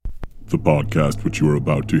The podcast which you are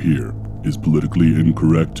about to hear is politically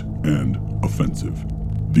incorrect and offensive.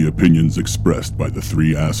 The opinions expressed by the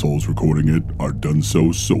three assholes recording it are done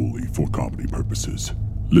so solely for comedy purposes.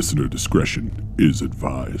 Listener discretion is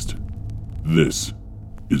advised. This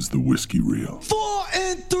is the Whiskey Reel. 4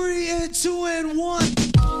 and 3 and 2 and 1.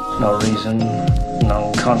 No reason,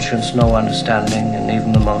 no conscience, no understanding, and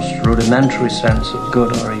even the most rudimentary sense of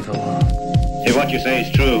good or evil. If what you say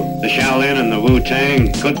is true, the Shaolin and the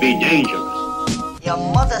Wu-Tang could be dangerous. Your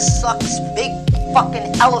mother sucks big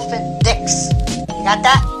fucking elephant dicks. You got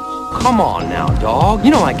that? Come on now, dog.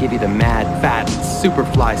 You know I give you the mad, fat,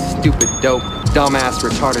 superfly, stupid, dope, dumbass,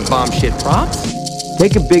 retarded bomb shit props.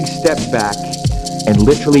 Take a big step back and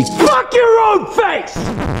literally fuck your own face!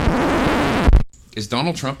 Is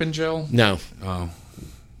Donald Trump in jail? No. Oh.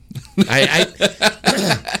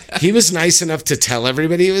 He was nice enough to tell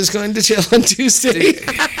everybody he was going to jail on Tuesday.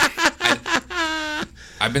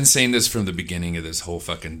 I've been saying this from the beginning of this whole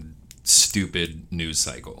fucking stupid news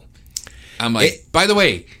cycle. I'm like, by the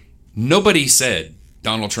way, nobody said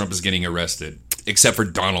Donald Trump is getting arrested except for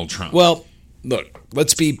Donald Trump. Well, look,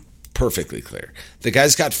 let's be perfectly clear. The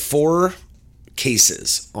guy's got 4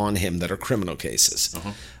 cases on him that are criminal cases.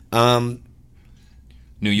 Uh-huh.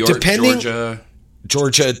 New York,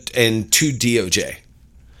 Georgia, and 2 DOJ.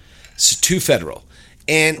 So 2 federal.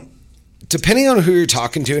 And depending on who you're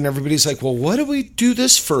talking to, and everybody's like, well, why do we do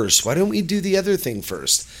this first? Why don't we do the other thing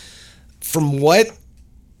first? From what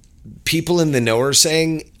people in the know are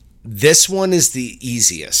saying, this one is the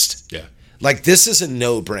easiest. Yeah. Like, this is a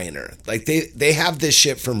no-brainer. Like, they have this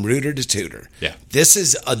shit from rooter to tutor. Yeah. This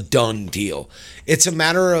is a done deal. It's a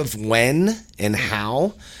matter of when and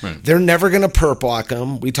how. Right. They're never going to perp walk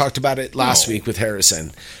him. We talked about it last week with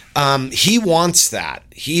Harrison. He wants that.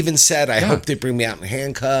 He even said, I hope they bring me out in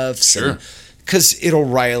handcuffs. Sure. Because it'll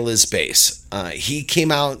rile his base. He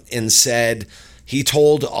came out and said he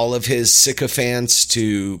told all of his sycophants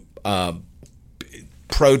to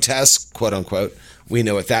protest, quote unquote. We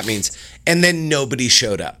know what that means. And then nobody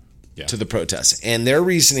showed up to the protests. And their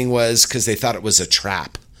reasoning was because they thought it was a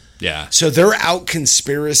trap. Yeah. So they're out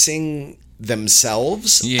conspiracing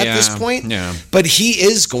themselves at this point. Yeah. But he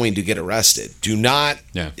is going to get arrested. Do not.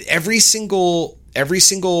 Yeah. Every single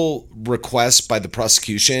request by the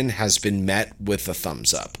prosecution has been met with a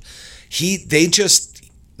thumbs up. The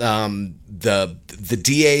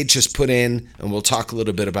DA just put in, and we'll talk a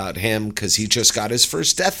little bit about him because he just got his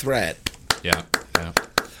first death threat. Yeah.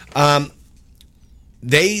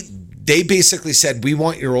 They basically said, we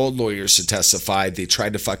want your old lawyers to testify. They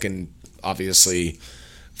tried to fucking obviously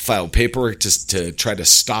file paperwork to try to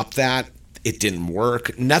stop that. It didn't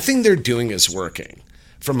work. Nothing they're doing is working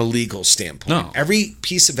from a legal standpoint. No. Every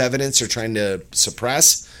piece of evidence they're trying to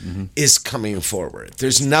suppress is coming forward.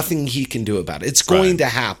 There's nothing he can do about it. It's going to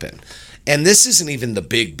happen. And this isn't even the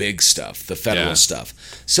big stuff, the federal stuff.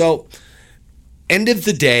 So, end of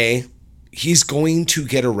the day, he's going to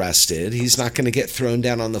get arrested. He's not going to get thrown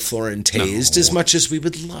down on the floor and tased as much as we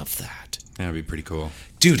would love that. That'd be pretty cool.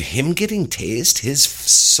 Dude, him getting tased, his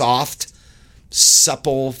soft,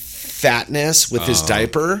 supple fatness with his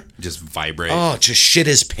diaper. Just vibrate. Oh, just shit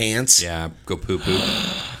his pants. Yeah, go poo-poo.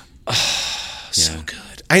 So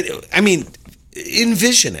good. I mean,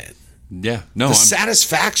 envision it. Yeah. No, the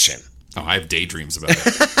satisfaction. Oh, I have daydreams about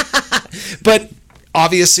it. But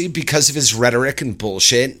obviously, because of his rhetoric and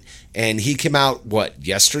bullshit, and he came out,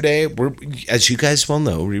 yesterday? As you guys well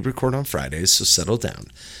know, we record on Fridays, so settle down.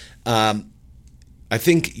 I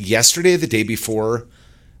think yesterday, the day before,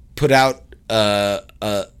 put out,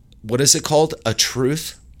 what is it called? A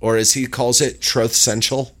truth? Or as he calls it, Troth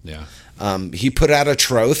Essential. Yeah. He put out a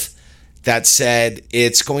troth that said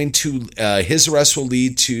it's going to, his arrest will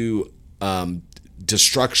lead to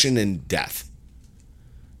destruction and death.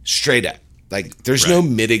 Straight up. Like, there's no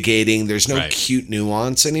mitigating. There's no cute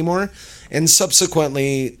nuance anymore. And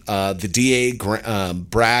subsequently, the DA,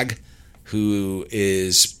 Bragg, who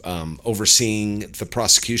is overseeing the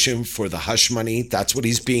prosecution for the hush money, that's what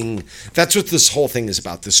this whole thing is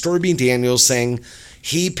about. The Stormy Daniels thing,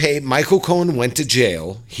 Michael Cohen went to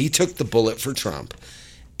jail. He took the bullet for Trump.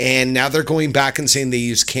 And now they're going back and saying they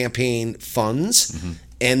use campaign funds. Mm-hmm.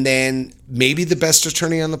 And then maybe the best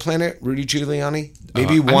attorney on the planet, Rudy Giuliani,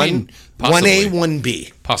 maybe 1A,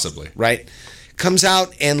 1B. Possibly. Right? Comes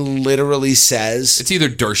out and literally says... It's either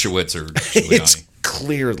Dershowitz or Giuliani. It's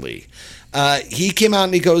clearly. He came out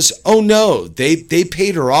and he goes, oh no, they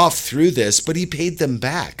paid her off through this, but he paid them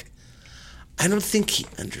back. I don't think he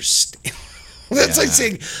understands. That's like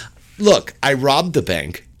saying, look, I robbed the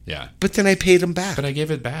bank. Yeah. But then I paid him back. But I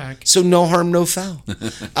gave it back. So no harm, no foul.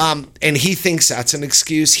 And he thinks that's an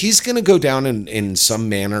excuse. He's going to go down in some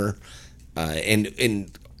manner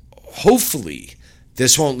And hopefully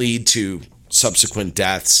this won't lead to subsequent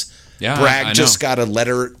deaths. Yeah, Bragg just got a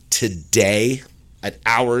letter today,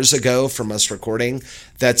 hours ago from us recording,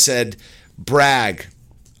 that said, Bragg,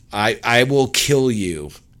 I will kill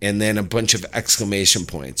you. And then a bunch of exclamation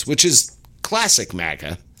points, which is classic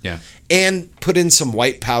MAGA. Yeah. And put in some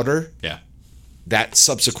white powder. Yeah. That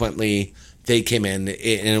subsequently they came in,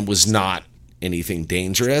 and it was not anything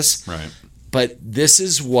dangerous. Right. But this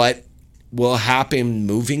is what will happen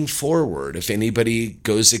moving forward if anybody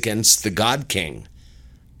goes against the God King.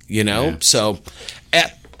 You know? Yeah. So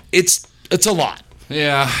it's a lot.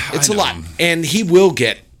 Yeah. It's a lot. And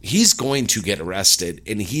he's going to get arrested,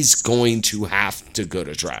 and he's going to have to go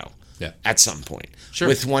to trial. Yeah. At some point. Sure.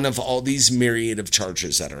 With one of all these myriad of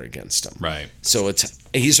charges that are against him. Right. So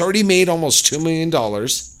he's already made almost $2 million.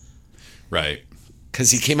 Right. Because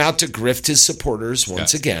he came out to grift his supporters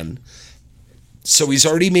once again. So he's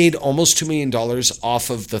already made almost $2 million off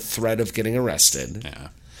of the threat of getting arrested. Yeah.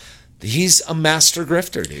 He's a master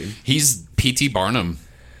grifter, dude. He's P.T. Barnum.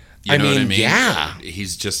 You know what I mean? Yeah.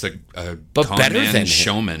 He's just a but better than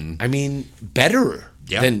showman. Him. I mean, better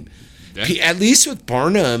than... Yeah. At least with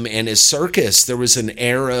Barnum and his circus, there was an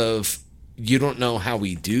air of, you don't know how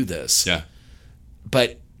we do this. Yeah.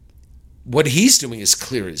 But what he's doing is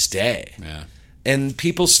clear as day. Yeah. And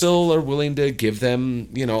people still are willing to give them,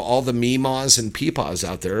 all the meemaws and peepaws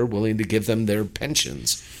out there are willing to give them their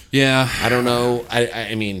pensions. Yeah. I don't know.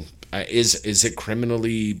 I mean, is it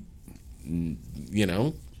criminally,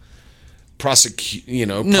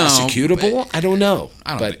 prosecutable? I don't know.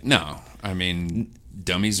 No. I mean,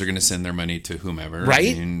 dummies are going to send their money to whomever.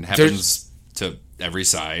 Right? I mean, happens to every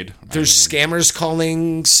side. There's scammers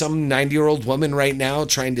calling some 90-year-old woman right now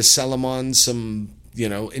trying to sell them on some,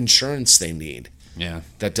 insurance they need. Yeah.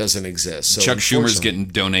 That doesn't exist. So Chuck Schumer's getting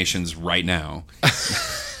donations right now.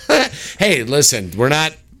 Hey, listen,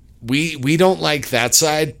 we don't like that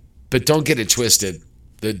side, but don't get it twisted.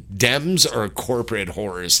 The Dems are corporate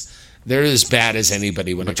whores. They're as bad as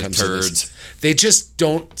anybody when it comes to this. They just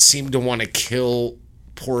don't seem to want to kill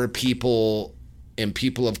poor people and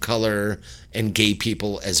people of color and gay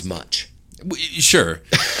people as much. Sure.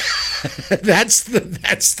 That's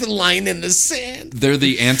the line in the sand. They're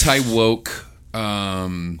the anti-woke,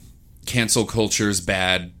 cancel culture's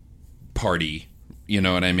bad party. You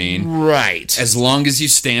know what I mean? Right. As long as you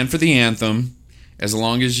stand for the anthem, as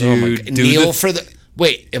long as you kneel for the...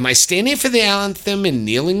 Wait, am I standing for the anthem and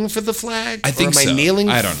kneeling for the flag? I think so. Kneeling?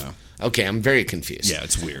 I don't know. Okay, I'm very confused. Yeah,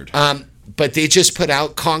 it's weird. But they just put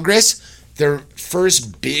out Congress, their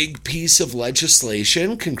first big piece of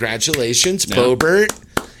legislation. Congratulations, Boebert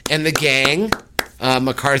and the gang.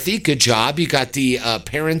 McCarthy, good job. You got the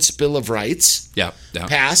Parents' Bill of Rights. Yeah.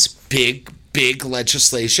 Passed. Big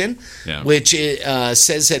legislation, yeah. Which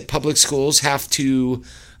says that public schools have to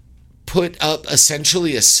put up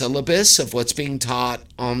essentially a syllabus of what's being taught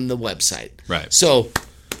on the website. Right. So,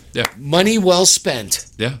 money well spent.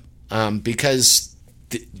 Yeah. Because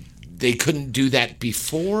they couldn't do that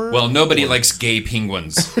before. Well, nobody likes gay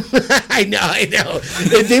penguins. I know.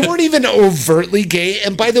 They weren't even overtly gay.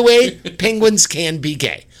 And by the way, penguins can be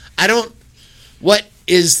gay. What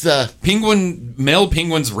is the... Male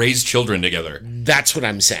penguins raise children together. That's what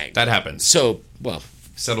I'm saying. That happens. So,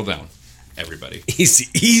 settle down, everybody.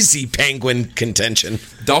 Easy penguin contention.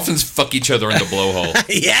 Dolphins fuck each other in the blowhole.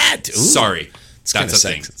 Yeah, dude. Sorry. That's a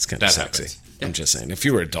thing. It's kind of sexy. Happens. I'm just saying, if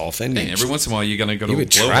you were a dolphin... Hey, every once in a while, you're going to go to a blowhole. You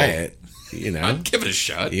would try it, I'd give it a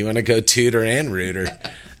shot. You want to go tutor and rooter.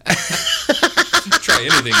 Try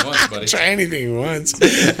anything once, buddy. Try anything once.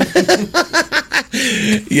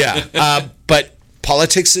 Yeah. But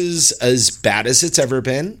politics is as bad as it's ever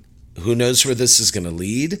been. Who knows where this is going to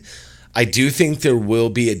lead? I do think there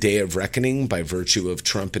will be a day of reckoning by virtue of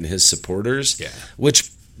Trump and his supporters. Yeah.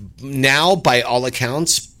 Which now, by all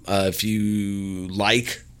accounts, if you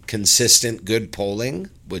like consistent, good polling,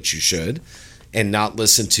 which you should, and not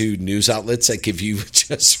listen to news outlets that give you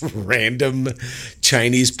just random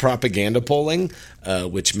Chinese propaganda polling,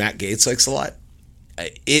 which Matt Gaetz likes a lot.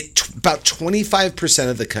 About 25%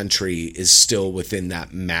 of the country is still within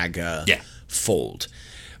that MAGA fold,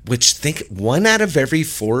 which 1 out of every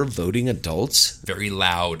 4 voting adults. Very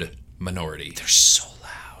loud minority. They're so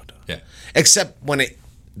loud. Yeah. Except when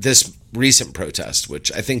this recent protest,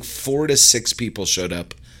 which I think 4 to 6 people showed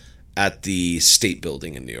up at the state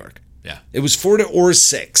building in New York. Yeah. It was 4 or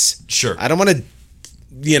 6. Sure. I don't want to,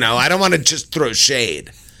 just throw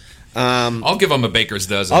shade. I'll give them a baker's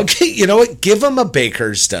dozen. You know what? Give them a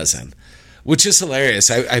baker's dozen, which is hilarious.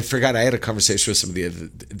 I forgot I had a conversation with somebody.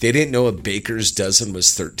 They didn't know a baker's dozen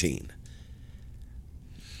was 13.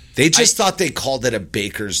 They just thought they called it a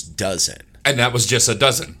baker's dozen. And that was just a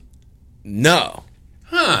dozen. No.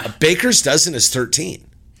 Huh. A baker's dozen is 13.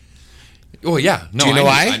 Oh, yeah. No, Do you know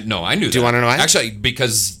why? I knew that. Do you want to know why? Actually,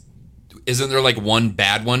 because isn't there like one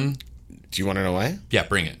bad one? Do you want to know why? Yeah,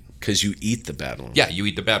 bring it. Because you eat the bad one. Yeah, you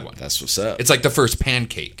eat the bad one. That's what's up. It's like the first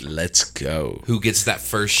pancake. Let's go. Who gets that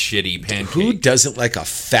first shitty pancake? Who doesn't like a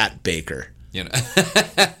fat baker? You know.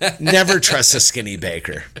 Never trust a skinny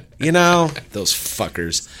baker. You know, those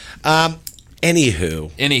fuckers.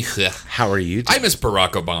 Anywho, how are you doing? I miss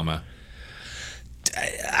Barack Obama.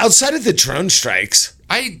 Outside of the drone strikes,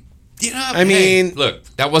 I I mean, look,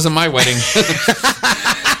 that wasn't my wedding.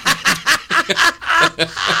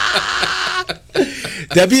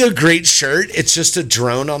 that'd be a great shirt. It's just a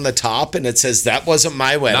drone on the top, and it says, "That wasn't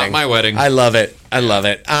my wedding." Not my wedding. I love it. I love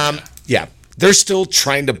it. Yeah, they're still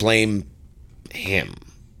trying to blame him.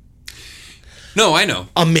 No, I know.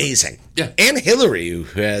 Amazing. Yeah. And Hillary, who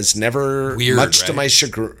has never, Weird, much to right? my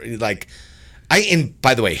chagrin, and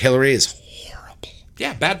by the way, Hillary is horrible.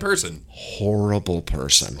 Yeah, bad person. Horrible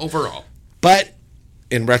person. Overall. But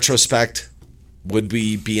in retrospect, would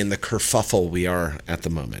we be in the kerfuffle we are at the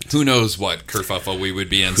moment? Who knows what kerfuffle we would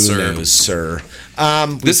be in, Who sir. knows, sir?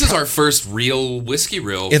 This is our first real whiskey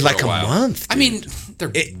reel In for like a while. month, I dude. mean,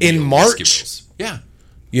 they're In real March. whiskey reels. Yeah.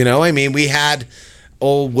 You know, I mean, we had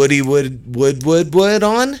old Woody Wood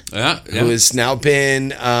on, Yeah. who has now been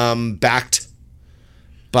backed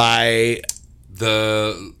by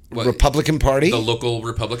The Republican Party, the local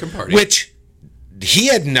Republican Party. which he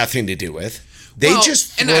had nothing to do with. They Well,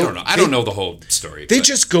 just and I don't know. I don't know the whole story. They but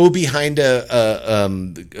just go behind a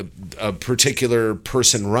particular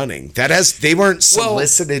person running. They weren't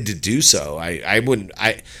solicited to do so. I wouldn't.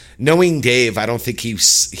 Knowing Dave, I don't think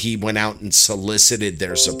he went out and solicited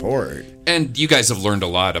their support. And you guys have learned a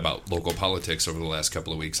lot about local politics over the last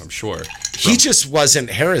couple of weeks, I'm sure. He just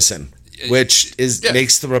wasn't Harrison, which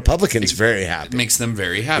makes the Republicans very It happy. makes them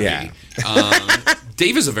very happy. Yeah.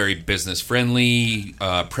 Dave is a very business-friendly,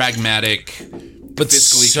 pragmatic, But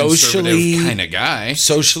fiscally socially conservative kind of guy.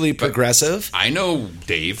 Socially progressive. I know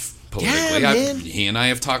Dave politically. Yeah, man. He and I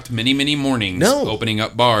have talked many, many mornings No. opening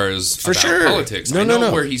up bars For about sure. politics. No, I know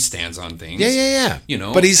no. where he stands on things. Yeah. You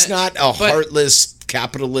know, but he's not a but- heartless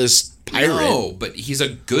capitalist pirate. No, but he's a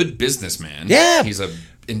good businessman. Yeah. He's a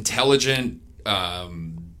intelligent.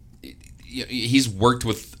 He's worked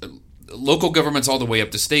with local governments all the way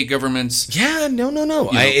up to state governments. Yeah, no. You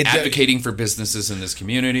know, advocating for businesses in this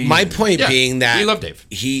community. My point being that we love Dave.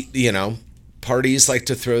 Parties like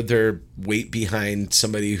to throw their weight behind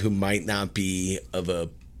somebody who might not be of a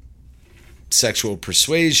sexual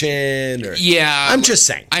persuasion. Or, Yeah, I'm just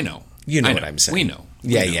saying. I know. You know I what I'm saying. We know.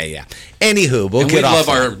 Yeah. Anywho, we'll And get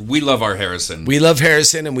off. we love our Harrison. We love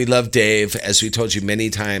Harrison and we love Dave. As we told you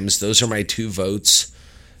many times, those are my two votes.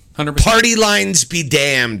 100%. Party lines be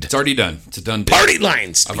damned. It's already done. It's a done deal. Party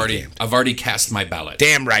lines. I've already cast my ballot.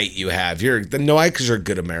 Damn right you have. Because you're a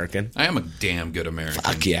good American. I am a damn good American.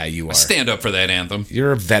 Fuck yeah, you are. I stand up for that anthem.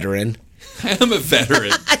 You're a veteran. I am a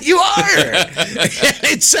veteran. You are.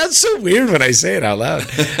 It sounds so weird when I say it out loud.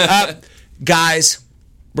 Guys,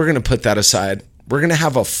 we're going to put that aside. We're going to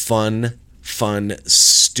have a fun,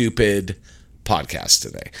 stupid podcast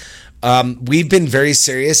today. We've been very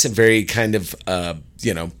serious and very kind of,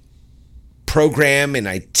 program and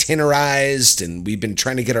itinerized, and we've been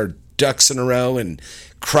trying to get our ducks in a row and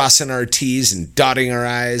crossing our T's and dotting our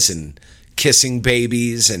I's and kissing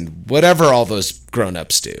babies and whatever all those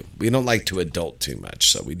grown-ups do. We don't like to adult too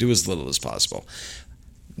much, so we do as little as possible.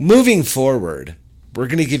 Moving forward, we're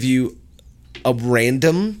going to give you a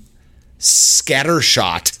random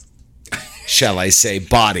scattershot, shall I say,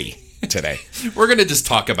 body today. We're going to just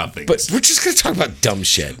talk about things. But we're just going to talk about dumb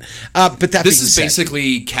shit. But that this being is said,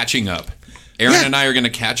 basically catching up. Aaron and I are going to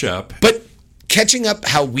catch up. But catching up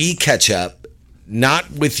how we catch up,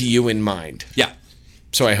 not with you in mind. Yeah.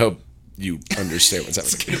 So I hope you understand what's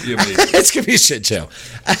happening. It's going to be amazing. It's going to be a shit show.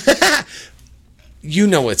 You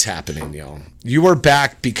know what's happening, y'all. You are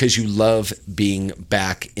back because you love being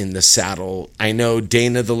back in the saddle. I know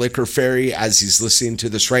Dana the Liquor Fairy, as he's listening to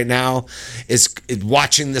this right now, is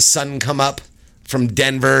watching the sun come up from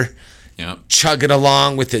Denver, chugging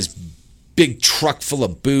along with his big truck full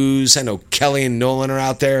of booze. I know Kelly and Nolan are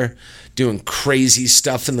out there doing crazy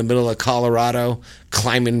stuff in the middle of Colorado,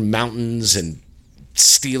 climbing mountains and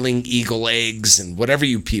stealing eagle eggs and whatever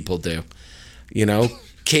you people do. You know,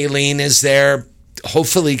 Kayleen is there,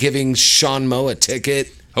 hopefully giving Sean Moe a ticket.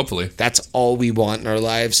 Hopefully. That's all we want in our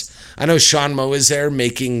lives. I know Sean Moe is there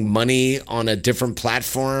making money on a different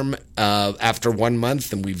platform after 1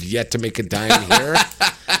 month, and we've yet to make a dime here.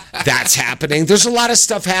 That's happening. There's a lot of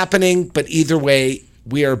stuff happening, but either way,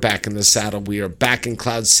 We are back in the saddle. We are back in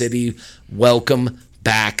Cloud City. Welcome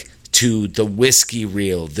back to the Whiskey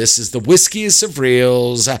Reel. This is the whiskiest of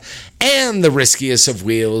reels and the riskiest of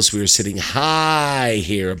wheels. We are sitting high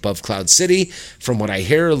here above Cloud City. From what I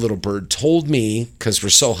hear, a little bird told me, because we're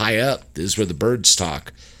so high up, this is where the birds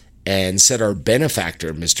talk, and said our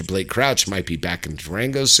benefactor, Mr. Blake Crouch, might be back in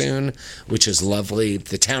Durango soon, which is lovely.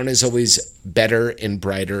 The town is always better and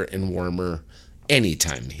brighter and warmer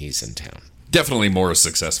anytime he's in town. Definitely more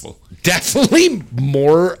successful. Definitely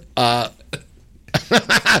more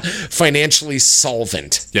financially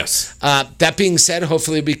solvent. Yes. That being said,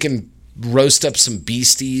 hopefully we can roast up some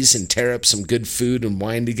beasties and tear up some good food and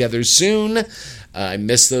wine together soon. I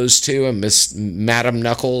miss those two. I miss Madam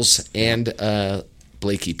Knuckles and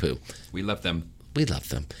Blakey Poo. We love them. We love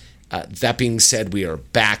them. That being said, we are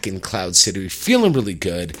back in Cloud City. Feeling really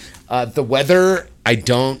good. The weather, I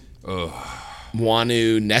don't want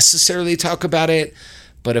to necessarily talk about it,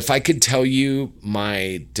 but if I could tell you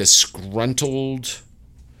my disgruntled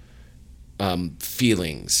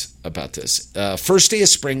feelings about this. First day of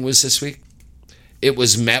spring was this week. It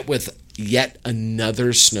was met with yet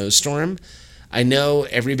another snowstorm. I know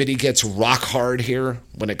everybody gets rock hard here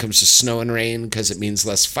when it comes to snow and rain because it means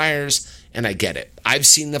less fires, and I get it. I've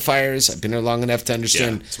seen the fires. I've been here long enough to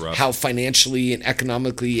understand how financially and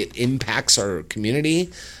economically it impacts our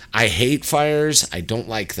community. I hate fires. I don't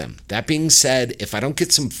like them. That being said, if I don't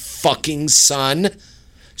get some fucking sun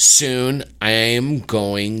soon, I am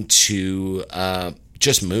going to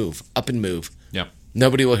just move, up and move. Yeah.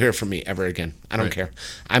 Nobody will hear from me ever again. I don't care.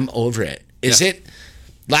 I'm over it. Is it?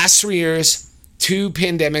 Last 3 years, 2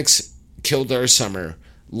 pandemics killed our summer.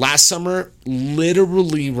 Last summer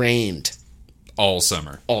literally rained. All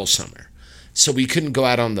summer. All summer. So we couldn't go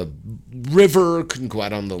out on the river, couldn't go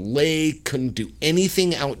out on the lake, couldn't do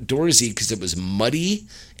anything outdoorsy because it was muddy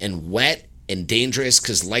and wet and dangerous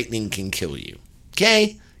because lightning can kill you.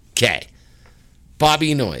 Okay? Okay.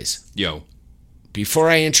 Bobby Noise. Yo. Before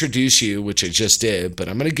I introduce you, which I just did, but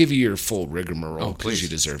I'm going to give you your full rigmarole because you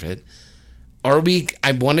deserve it. I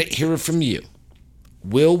want to hear from you.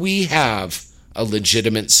 Will we have a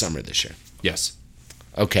legitimate summer this year? Yes.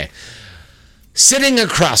 Okay. Sitting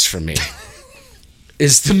across from me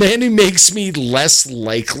is the man who makes me less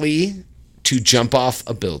likely to jump off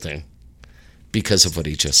a building because of what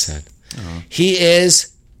he just said. He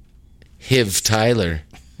is Hiv Tyler,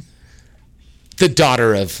 the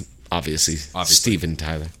daughter of, obviously. Steven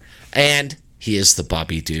Tyler. And he is the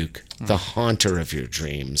Bobby Duke, the haunter of your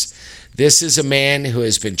dreams. This is a man who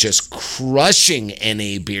has been just crushing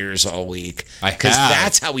NA beers all week. Because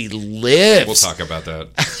that's how he lives. We'll talk about that.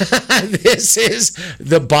 This is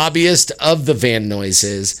the Bobbiest of the Van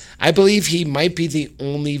Noises. I believe he might be the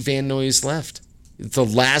only Van Noise left. The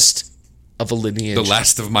last of a lineage. The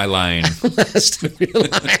last of my line. Last of your line.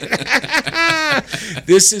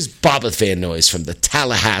 This is Boba Van Noise from the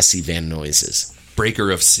Tallahassee Van Noises.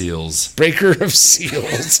 Breaker of seals. Breaker of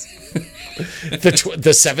seals.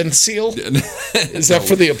 The seventh seal? Is that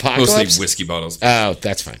for the apocalypse? Mostly whiskey bottles. Oh,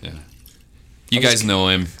 that's fine. Yeah. You guys know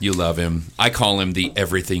him. You love him. I call him the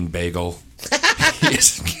everything bagel.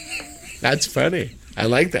 That's funny. I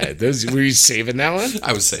like that. Were you saving that one?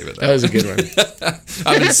 I was saving that. That was a good one.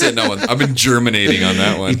 I've been sitting on one. I've been germinating on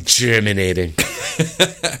that one. Germinating.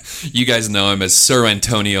 You guys know him as Sir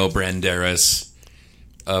Antonio Banderas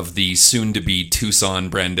of the soon-to-be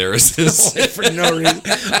Tucson Branderases. For no reason.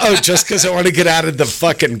 Oh, just because I want to get out of the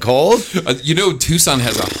fucking cold? Tucson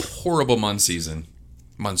has a horrible monsoon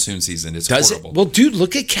season. It's horrible. Well, dude,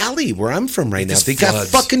 look at Cali, where I'm from right now. They got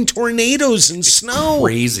fucking tornadoes and snow.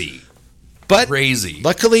 Crazy. But crazy.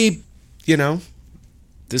 Luckily,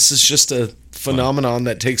 this is just a phenomenon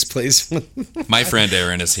that takes place. My friend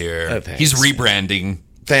Aaron is here. Oh, he's rebranding.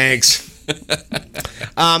 Thanks.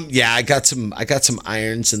 I got some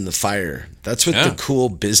irons in the fire. That's what the cool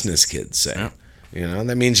business kids say. Yeah.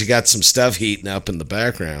 That means you got some stuff heating up in the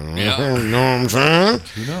background. Yeah. You know what I'm saying?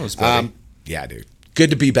 Who knows, buddy? Yeah, dude.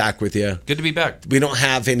 Good to be back with you. Good to be back. We don't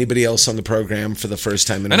have anybody else on the program for the first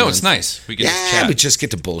time in a month. I know, it's nice. We get to chat. We just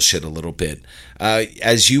get to bullshit a little bit.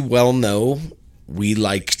 As you well know, we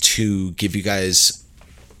like to give you guys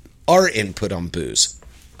our input on booze.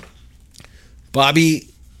 Bobby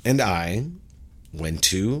and I went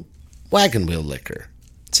to Wagon Wheel Liquor.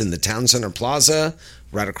 It's in the Town Center Plaza,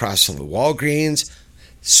 right across from the Walgreens.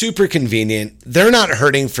 Super convenient. They're not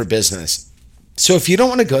hurting for business. So if you don't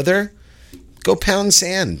want to go there, go pound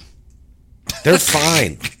sand. They're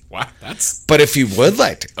fine. Wow, But if you would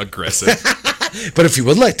like to... aggressive. But if you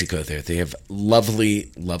would like to go there, they have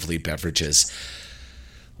lovely, lovely beverages.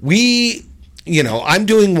 I'm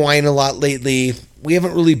doing wine a lot lately. we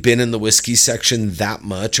haven't really been in the whiskey section that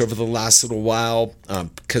much over the last little while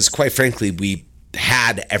because, quite frankly, we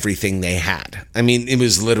had everything they had. I mean, it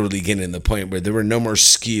was literally getting to the point where there were no more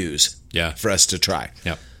SKUs for us to try.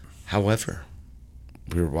 Yep. However,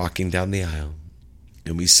 we were walking down the aisle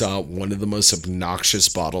and we saw one of the most obnoxious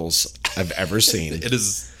bottles I've ever seen. It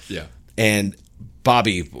is, yeah. And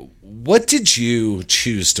Bobby, what did you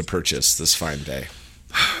choose to purchase this fine day?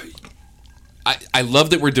 I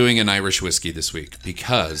love that we're doing an Irish whiskey this week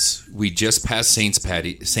because we just passed St.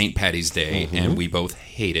 Paddy's Day and we both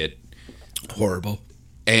hate it. Horrible.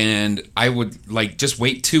 And I would like just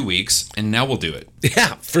wait 2 weeks and now we'll do it.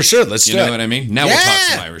 Yeah, for sure. Let's do it. You know what I mean? Now we'll talk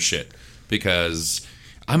some Irish shit because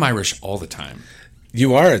I'm Irish all the time.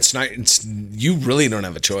 You are. It's not. You really don't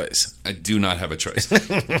have a choice. I do not have a choice.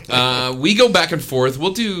 We go back and forth.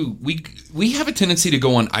 We have a tendency to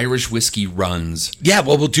go on Irish whiskey runs. Yeah,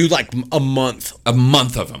 well, we'll do like a month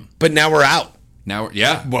of them. But now we're out. Well,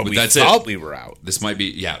 we that's thought it. We were out. This might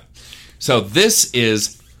be So this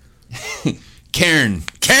is Cairn.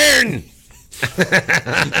 Cairn.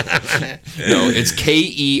 No, it's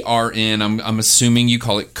Kern. I'm assuming you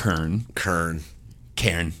call it Kern.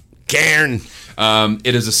 Cairn.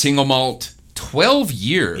 It is a single malt,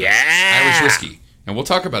 12-year Irish whiskey, and we'll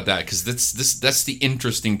talk about that because that's the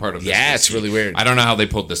interesting part of this. Yeah, whiskey. it's really weird. I don't know how they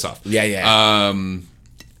pulled this off. Yeah.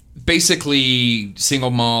 Basically, single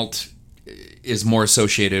malt is more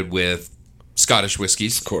associated with Scottish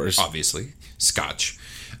whiskeys, of course, obviously Scotch,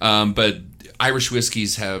 but Irish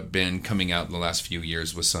whiskeys have been coming out in the last few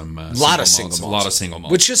years with some a lot of single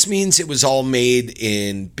malts, which just means it was all made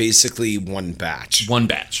in basically one batch.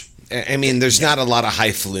 I mean, there's not a lot of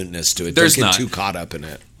highfalutness to it. There's Don't get not too caught up in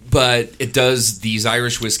it. But it does, these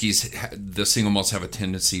Irish whiskeys, the single malts have a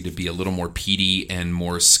tendency to be a little more peaty and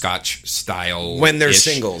more Scotch style. When they're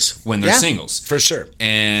singles. Singles. For sure.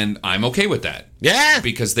 And I'm okay with that. Yeah.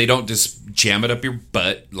 Because they don't just jam it up your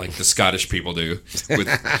butt like the Scottish people do with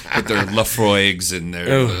their Lafroigs and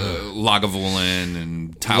their Lagavulin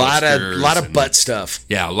and Talisters. A lot of butt stuff.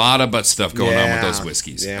 Yeah, a lot of butt stuff going on with those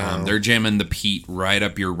whiskeys. Yeah. They're jamming the peat right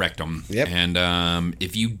up your rectum. Yep. And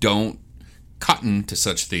if you don't cotton to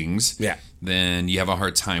such things, then you have a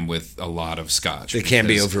hard time with a lot of Scotch. They can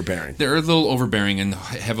be overbearing. They're a little overbearing and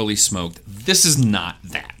heavily smoked. This is not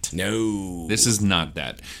that. No. This is not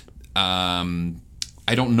that.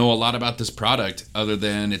 I don't know a lot about this product other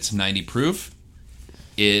than it's 90 proof.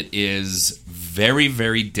 It is very,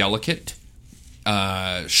 very delicate.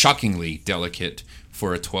 Shockingly delicate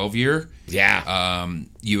for a 12-year. Yeah.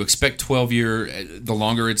 You expect 12-year. The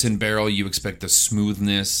longer it's in barrel, you expect the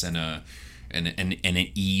smoothness and an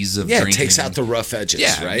ease of drinking. It takes out the rough edges,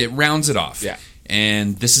 right? It rounds it off. Yeah.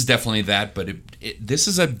 And this is definitely that, but this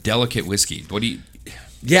is a delicate whiskey. What do you...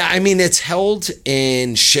 Yeah, I mean, it's held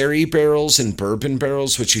in sherry barrels and bourbon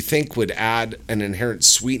barrels, which you think would add an inherent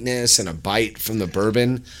sweetness and a bite from the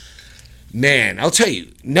bourbon. Man, I'll tell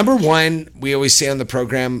you, number one, we always say on the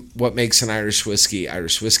program, what makes an Irish whiskey?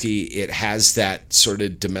 Irish whiskey, it has that sort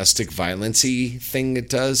of domestic violence-y thing it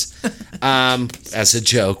does. As a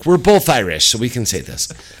joke, we're both Irish, so we can say this.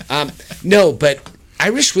 No, but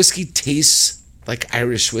Irish whiskey tastes like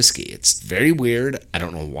Irish whiskey. It's very weird. I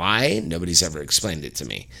don't know why. Nobody's ever explained it to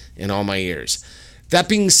me in all my years. That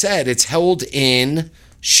being said, it's held in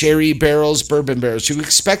sherry barrels, bourbon barrels. You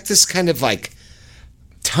expect this kind of like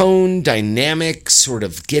tone dynamic, sort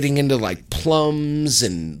of getting into like plums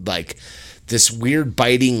and like this weird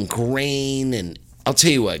biting grain. And I'll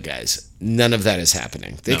tell you what, guys, none of that is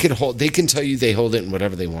happening. They can tell you they hold it in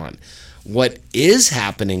whatever they want. What is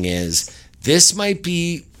happening is this might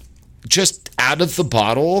be just out of the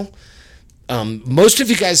bottle. Most of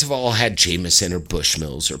you guys have all had Jameson or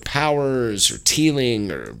Bushmills or Powers or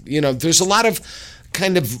Teeling or, there's a lot of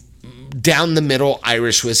kind of down the middle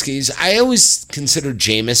Irish whiskeys. I always consider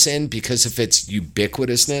Jameson, because of its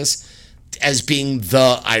ubiquitousness, as being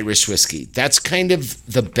the Irish whiskey. That's kind of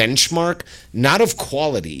the benchmark, not of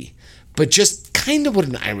quality, but just kind of what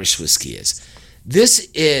an Irish whiskey is. This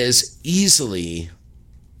is easily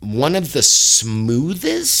one of the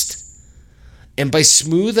smoothest, and by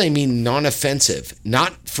smooth, I mean non-offensive.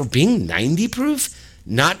 Not for being 90 proof,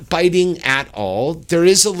 not biting at all. There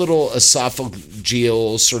is a little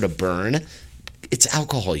esophageal sort of burn. It's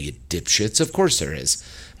alcohol, you dipshits. Of course there is.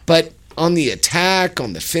 But on the attack,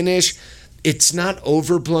 on the finish, it's not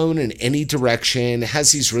overblown in any direction. It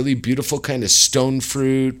has these really beautiful kind of stone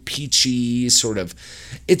fruit, peachy sort of.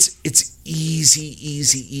 It's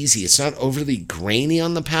easy. It's not overly grainy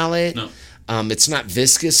on the palate. No. It's not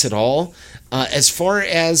viscous at all. As far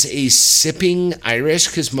as a sipping Irish,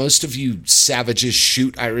 because most of you savages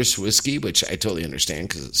shoot Irish whiskey, which I totally understand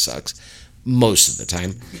because it sucks. most of the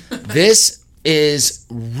time. This is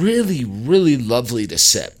really, really lovely to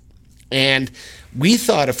sip. And we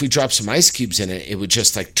thought if we dropped some ice cubes in it, it would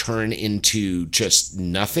just like turn into just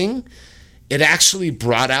nothing. It actually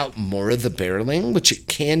brought out more of the barreling, which it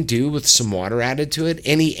can do with some water added to it.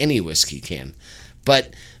 Any whiskey can.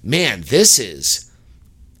 But man, this is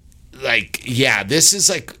like, this is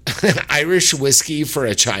like Irish whiskey for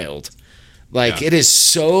a child. Like, it is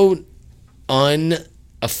so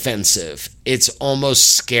unoffensive. It's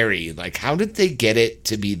almost scary. Like, how did they get it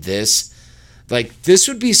to be this? Like, this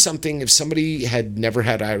would be something if somebody had never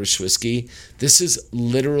had Irish whiskey. This is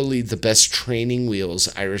literally the best training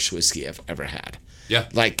wheels Irish whiskey I've ever had. Yeah.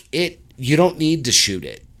 Like, you don't need to shoot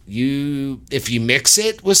it. If you mix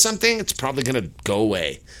it with something, it's probably going to go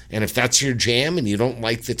away. And if that's your jam and you don't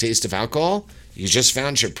like the taste of alcohol, you just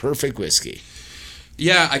found your perfect whiskey.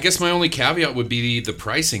 Yeah, I guess my only caveat would be the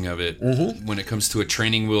pricing of it. When it comes to a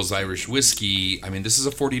Training Wheels Irish whiskey, I mean, this is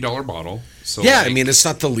a $40 bottle. So yeah, I mean, it's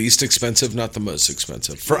not the least expensive, not the most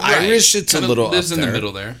expensive. For Irish, it's a little lives up in there. the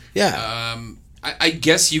middle there. Yeah. I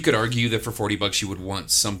guess you could argue that for $40 you would want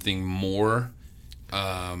something more...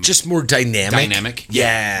 just more dynamic.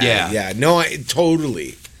 Yeah. No,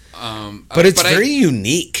 totally. But it's very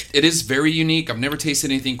unique. It is very unique. I've never tasted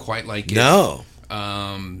anything quite like it. No.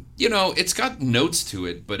 It's got notes to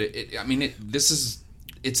it, but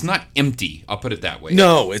it's not empty. I'll put it that way.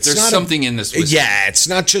 No, there's something in this whiskey. Yeah, it's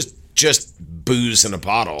not just booze in a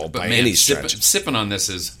bottle by any stretch. Sipping on this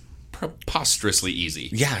is preposterously easy.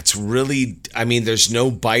 Yeah, it's really, I mean, there's no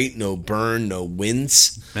bite, no burn, no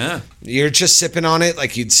wince. Yeah. You're just sipping on it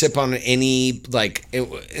like you'd sip on any,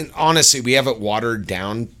 and honestly, we have it watered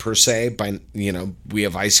down per se by, we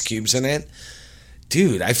have ice cubes in it.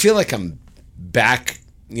 Dude, I feel like I'm back,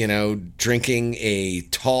 drinking a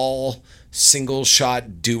tall single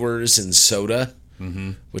shot Dewar's and soda,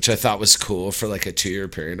 which I thought was cool for like a 2-year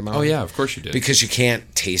period of my life. Oh yeah, of course you did. Because you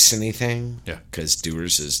can't taste anything. Yeah. Because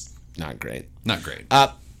Dewar's is not great. Not great.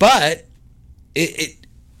 But it's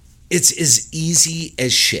as easy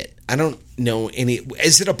as shit. I don't know any.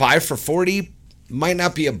 Is it a buy for 40? Might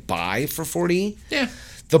not be a buy for 40. Yeah.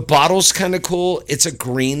 The bottle's kind of cool. It's a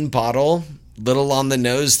green bottle. Little on the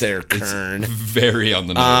nose there, Kern. Very on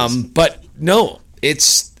the nose. But no,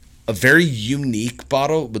 it's a very unique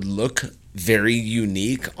bottle. It would look very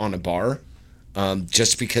unique on a bar,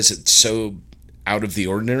 just because it's so out of the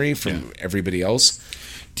ordinary from everybody else.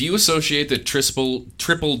 Do you associate the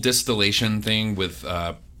triple distillation thing with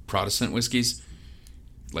Protestant whiskeys,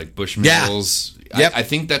 like Bushmills? Yep. I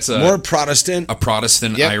think that's more Protestant. A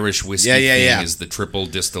Protestant Irish whiskey thing is the triple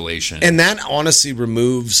distillation, and that honestly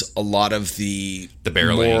removes a lot of the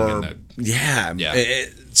barreling.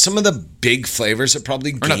 Some of the big flavors are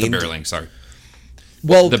probably gained. Or not the barreling, sorry.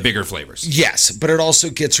 Well, the bigger flavors. Yes, but it also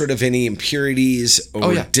gets rid of any impurities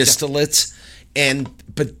or distillates,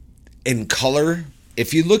 but in color.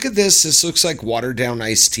 If you look at this looks like watered down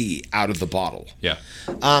iced tea out of the bottle. Yeah.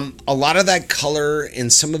 A lot of that color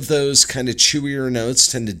and some of those kind of chewier notes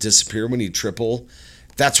tend to disappear when you triple.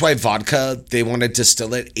 That's why vodka, they want to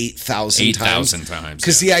distill it 8,000 times. 8,000 times.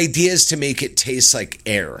 Because the idea is to make it taste like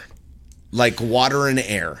air. Like water and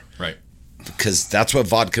air. Right. Because that's what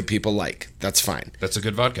vodka people like. That's fine. That's a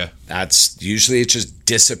good vodka. That's usually it just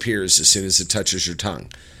disappears as soon as it touches your tongue.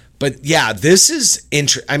 But yeah, this is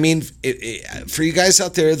I mean, for you guys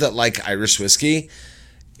out there that like Irish whiskey,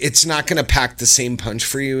 it's not going to pack the same punch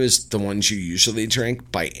for you as the ones you usually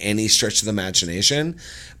drink by any stretch of the imagination.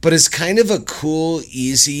 But it's kind of a cool,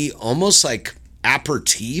 easy, almost like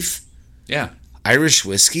aperitif. Yeah. Irish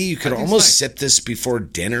whiskey. You could almost sip this before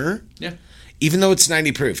dinner. Yeah. Even though it's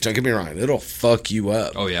 90 proof, don't get me wrong, it'll fuck you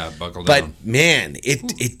up. Oh yeah, buckle down. But man,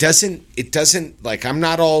 it doesn't like I'm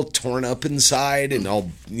not all torn up inside and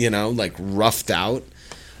all, like roughed out.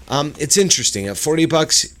 It's interesting. At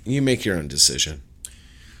 $40, you make your own decision.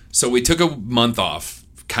 So we took a month off,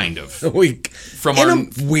 kind of. A weird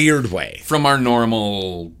way. From our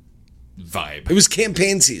normal vibe. It was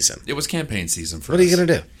campaign season. It was campaign season for us. What are you going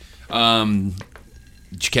to do?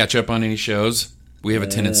 Did you catch up on any shows? We have a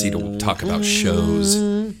tendency to talk about shows.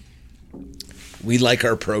 We like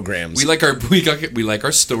our programs. We like our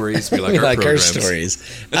stories. We like our programs. Our stories.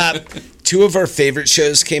 2 of our favorite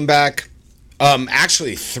shows came back.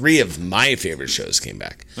 Actually, 3 of my favorite shows came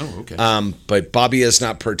back. Oh, okay. But Bobby has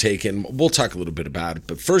not partaken. We'll talk a little bit about it.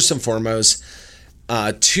 But first and foremost,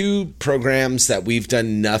 2 programs that we've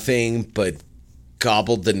done nothing but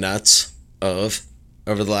gobbled the nuts of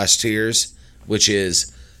over the last 2 years, which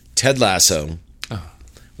is Ted Lasso.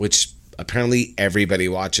 Which apparently everybody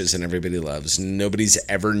watches and everybody loves. Nobody's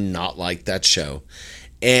ever not liked that show.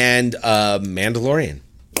 And Mandalorian.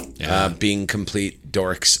 being complete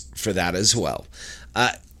dorks for that as well.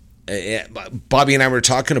 Bobby and I were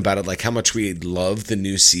talking about it, like how much we love the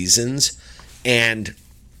new seasons, and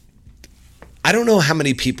I don't know how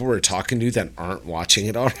many people we're talking to that aren't watching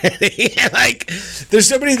it already. Like, there's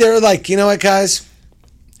somebody there like, you know what, guys?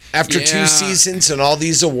 After 2 seasons and all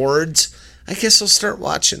these awards, I guess I'll start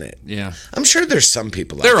watching it. Yeah. I'm sure there's some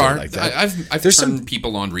people out there like that. I've there's turned some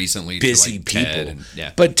people on recently busy to like people. Ted and,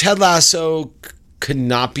 yeah. But Ted Lasso could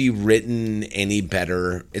not be written any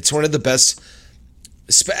better. It's one of the best.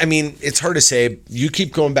 I mean, it's hard to say. You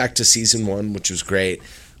keep going back to season 1, which was great.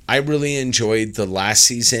 I really enjoyed the last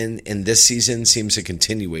season, and this season seems a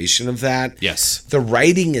continuation of that. Yes. The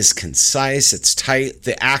writing is concise. It's tight.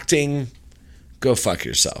 The acting, go fuck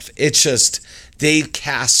yourself. It's just, they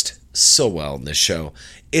cast so well in this show.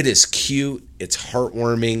 It is cute. It's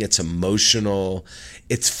heartwarming. It's emotional.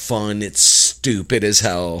 It's fun. It's stupid as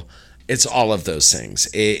hell. It's all of those things.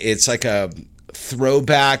 It's like a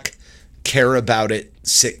throwback, care about it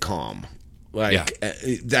sitcom. Like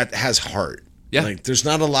that has heart. Yeah. Like, there's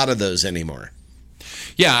not a lot of those anymore.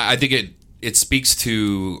 Yeah, I think it speaks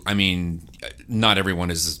to, I mean, not everyone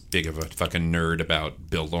is as big of a fucking nerd about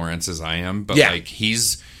Bill Lawrence as I am, but like,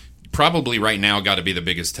 he's probably right now got to be the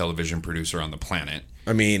biggest television producer on the planet.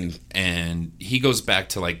 I mean, and he goes back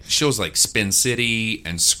to like shows like Spin City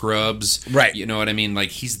and Scrubs. Right. You know what I mean?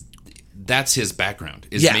 Like, that's his background,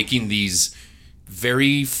 is making these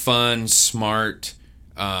very fun, smart,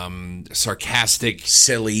 sarcastic,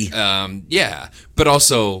 silly, but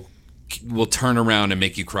also will turn around and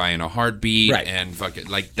make you cry in a heartbeat, right. And fuck it,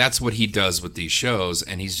 like that's what he does with these shows,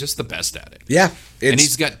 and he's just the best at it. Yeah, and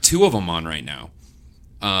he's got 2 of them on right now.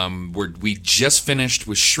 We just finished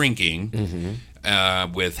with Shrinking,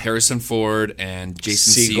 with Harrison Ford and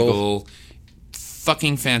Jason Segel.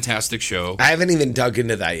 Fucking fantastic show. I haven't even dug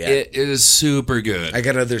into that yet. It is super good. I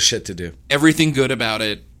got other shit to do. Everything good about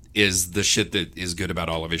it is the shit that is good about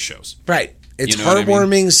all of his shows. Right. It's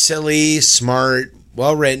heartwarming, silly, smart,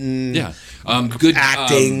 well written. Yeah. Good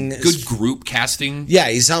acting. Good group casting. Yeah,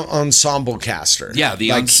 he's an ensemble caster. Yeah,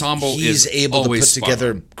 the ensemble he's is able to put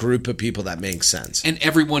together on. a group of people that makes sense. And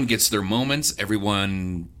everyone gets their moments.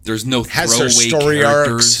 Everyone, there's no has throwaway their story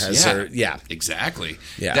characters. arcs. Exactly.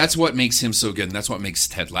 Yeah. That's what makes him so good, and that's what makes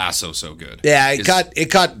Ted Lasso so good. Yeah,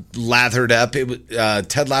 it got lathered up. It was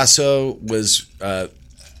Ted Lasso was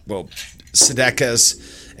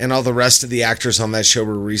Sudeikis and all the rest of the actors on that show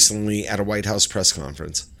were recently at a White House press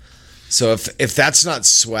conference. So if that's not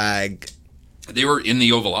swag, they were in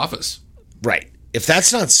the Oval Office, right? If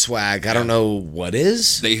that's not swag, I don't know what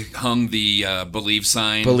is. They hung the Believe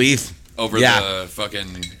sign. Over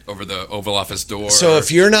the Oval Office door. So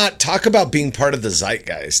if you're not, talk about being part of the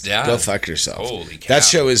zeitgeist. Yeah. Go fuck yourself. Holy cow. That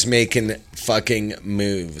show is making fucking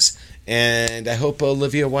moves. And I hope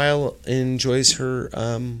Olivia Wilde enjoys her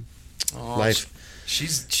life.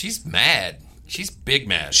 She's mad. She's big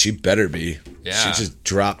mad. She better be. Yeah. She just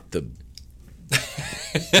dropped the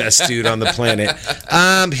best dude on the planet.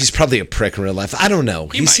 He's probably a prick in real life. I don't know.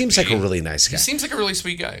 He seems like a really nice guy. He seems like a really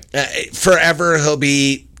sweet guy. Forever, he'll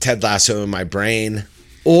be Ted Lasso in my brain.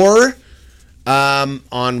 Or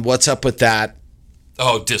on What's Up With That.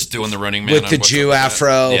 Oh, just doing the Running Man with the Jew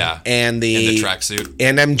afro, and the tracksuit.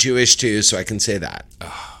 And I'm Jewish too, so I can say that.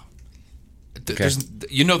 Okay.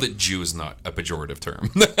 You know that Jew is not a pejorative term.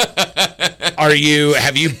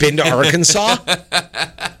 Have you been to Arkansas? There's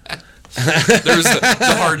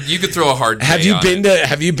the hard. You could throw a hard. Have you been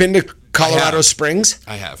to Colorado Springs?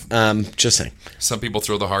 I have. Just saying. Some people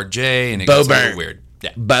throw the hard J, and it gets a little weird.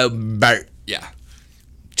 Yeah. Bobert. Yeah.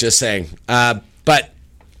 Just saying.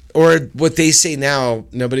 Or what they say now,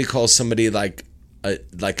 nobody calls somebody like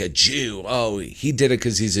a Jew. Oh, he did it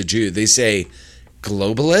because he's a Jew. They say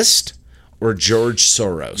globalist or George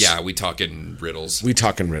Soros. Yeah, we talk in riddles. We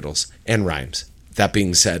talk in riddles and rhymes. That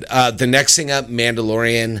being said, the next thing up,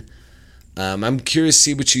 Mandalorian. I'm curious to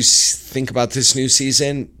see what you think about this new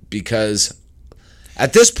season, because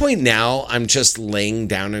at this point now, I'm just laying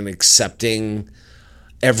down and accepting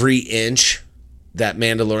every inch that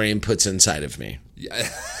Mandalorian puts inside of me. Yeah.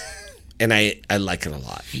 And I like it a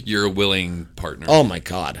lot. You're a willing partner. Oh my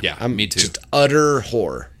God. Yeah, I'm me too. Just utter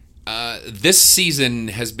whore. This season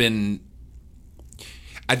has been,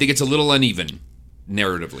 I think it's a little uneven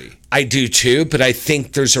narratively. I do too, but I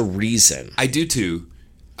think there's a reason. I do too.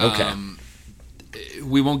 Okay.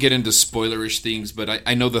 We won't get into spoilerish things, but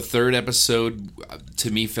I know the third episode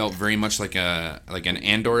to me felt very much like an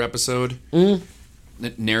Andor episode.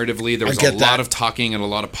 Narratively, there was a lot of talking and a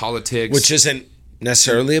lot of politics, which isn't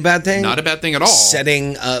necessarily a bad thing. Not a bad thing at all.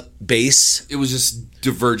 Setting up base. It was just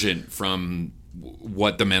divergent from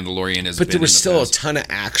what the Mandalorian is. But there was still a ton of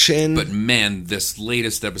action. But man, this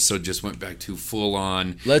latest episode just went back to full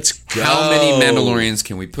on. Let's go. How many Mandalorians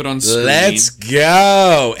can we put on screen? Let's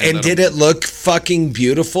go. And did it look fucking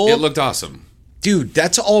beautiful? It looked awesome. Dude,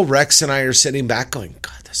 that's all Rex and I are sitting back going,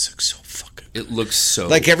 God, this looks so fucking good. It looks so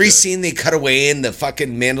like every good. scene they cut away and the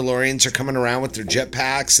fucking Mandalorians are coming around with their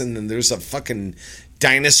jetpacks and then there's a fucking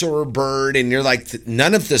dinosaur bird and you're like,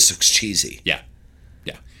 none of this looks cheesy. Yeah.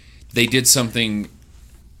 Yeah. They did something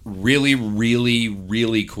really, really,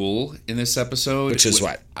 really cool in this episode. Which is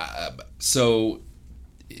what? So,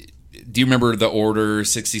 do you remember the Order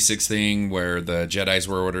 66 thing where the Jedis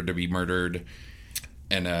were ordered to be murdered?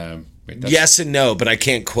 And yes and no, but I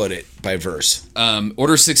can't quote it by verse.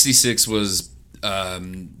 Order 66 was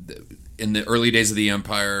in the early days of the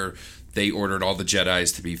Empire. They ordered all the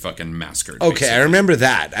Jedis to be fucking massacred. Okay, basically. I remember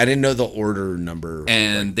that. I didn't know the order number.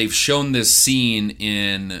 And they've shown this scene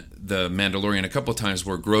in The Mandalorian a couple of times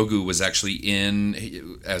where Grogu was actually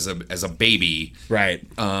in as a baby, right?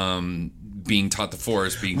 Being taught the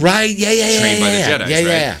Force, being trained by the Jedi, right?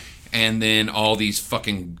 Yeah. And then all these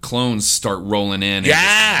fucking clones start rolling in, and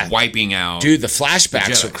just wiping out. Dude, the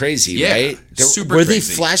flashbacks are crazy, right? Super were crazy.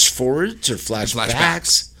 they flash forwards or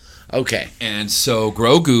flashbacks? Okay. And so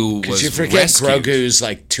Grogu was you forget rescued. Grogu's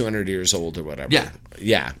like 200 years old or whatever.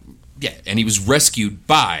 Yeah. And he was rescued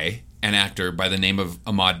by an actor by the name of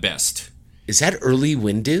Ahmad Best. Is that early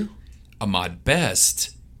Windu? Ahmad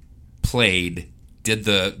Best did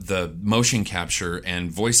the motion capture and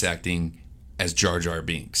voice acting as Jar Jar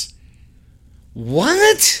Binks.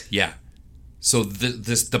 What? Yeah. So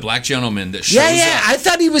the black gentleman that shows up. I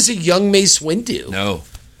thought he was a young Mace Windu. No.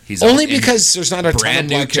 He's only because there's not a brand ton of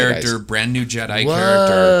new black character, Jedis. brand new Jedi Whoa.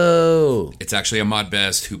 character. It's actually Ahmad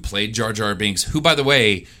Best who played Jar Jar Binks, who, by the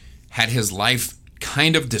way, had his life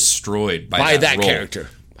kind of destroyed by that role. Character.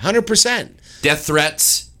 100%. Death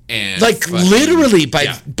threats and like fucking, literally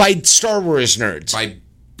by Star Wars nerds. by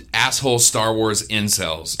asshole Star Wars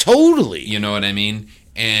incels. Totally. You know what I mean?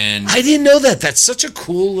 And I didn't know that. That's such a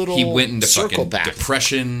cool little he went into circle fucking back.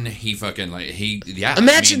 depression. He fucking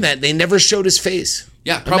Imagine that. They never showed his face.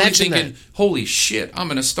 Yeah, probably Imagine thinking, holy shit, I'm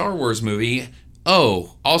in a Star Wars movie.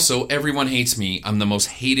 Oh, also, everyone hates me. I'm the most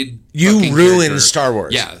hated You fucking ruined character. Star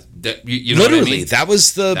Wars. Yeah. You know Literally, what I mean? that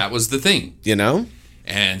was the thing. You know?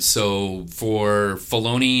 And so for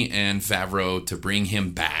Filoni and Favreau to bring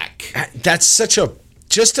him back. That's such a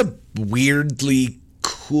weirdly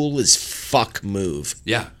cool as fuck move.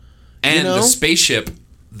 Yeah. And the spaceship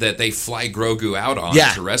that they fly Grogu out on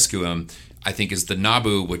to rescue him, I think is the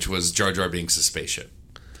Naboo, which was Jar Jar Binks' spaceship.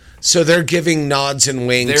 So they're giving nods and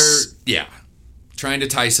winks. They're trying to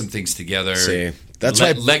tie some things together. See, that's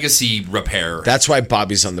why legacy repair. That's why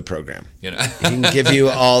Bobby's on the program. You know, he can give you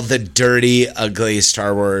all the dirty, ugly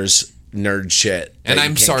Star Wars nerd shit. And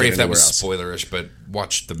I'm sorry if that was spoilerish, but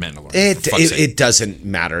watch The Mandalorian. It doesn't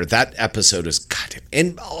matter. That episode is goddamn.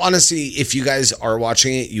 And honestly, if you guys are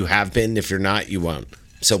watching it, you have been. If you're not, you won't.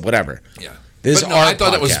 So whatever. Yeah. I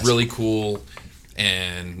thought that was really cool,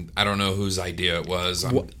 and I don't know whose idea it was.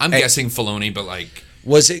 I'm guessing Filoni, but like,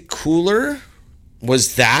 was it cooler?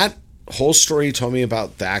 Was that whole story you told me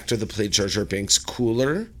about the actor that played Jar Jar Binks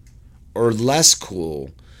cooler or less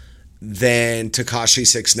cool than Tekashi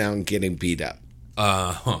 6ix9ine getting beat up?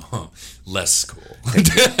 Less cool.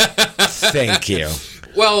 Thank you.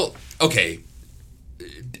 Well, okay.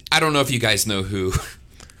 I don't know if you guys know who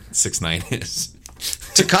 6ix9ine is.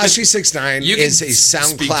 Tekashi 6ix9ine is a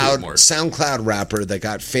SoundCloud SoundCloud rapper that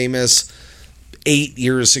got famous 8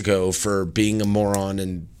 years ago for being a moron,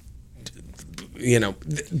 and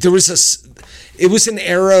it was an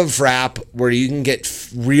era of rap where you can get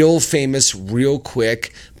real famous real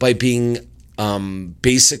quick by being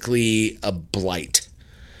basically a blight.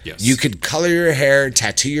 Yes. You could color your hair,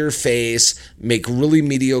 tattoo your face, make really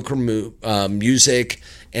mediocre music,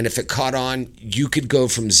 and if it caught on, you could go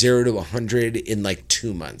from 0 to 100 in like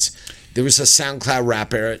 2 months. There was a SoundCloud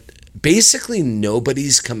rap era. Basically,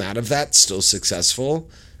 nobody's come out of that still successful.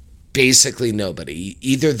 Basically nobody.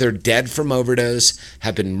 Either they're dead from overdose,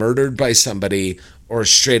 have been murdered by somebody, or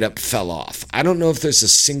straight up fell off. I don't know if there's a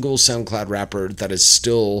single SoundCloud rapper that is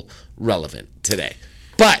still relevant today.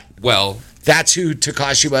 But that's who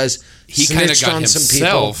Tekashi was. He kind of got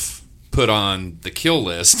himself put on the kill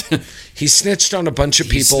list. He snitched on a bunch of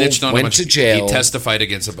people, went to jail. He testified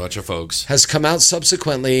against a bunch of folks. Has come out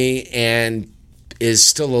subsequently and is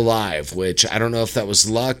still alive, which I don't know if that was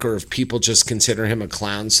luck or if people just consider him a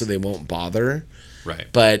clown so they won't bother. Right.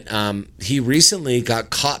 But he recently got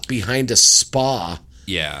caught behind a spa.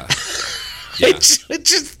 Yeah.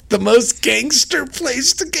 Which is the most gangster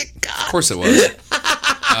place to get caught. Of course it was.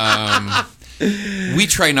 We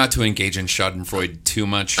try not to engage in Schadenfreude too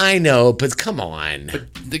much. I know, but come on.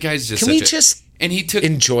 But the guy's just Can we just and he took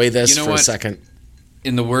enjoy this you know for what? a second?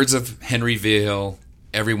 In the words of Henry Vigil,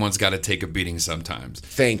 everyone's got to take a beating sometimes.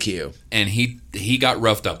 Thank you. And he got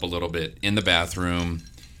roughed up a little bit in the bathroom.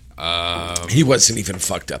 He wasn't even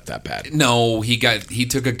fucked up that bad. No, he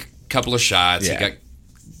took a couple of shots. Yeah. He got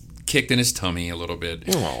kicked in his tummy a little bit.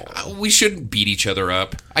 Oh. We shouldn't beat each other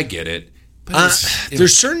up. I get it. But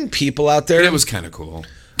There's certain people out there. it was kind of cool.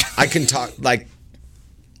 I can talk like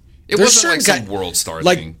It there's wasn't like certain some world star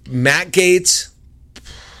like thing. Matt Gaetz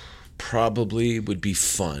probably would be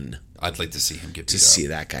fun I'd like to see him get beat to up. see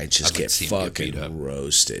that guy just I'd like get to see him get fucking beat up.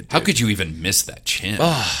 roasted. How dude. could you even miss that chin?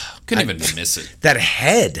 Couldn't even miss it. That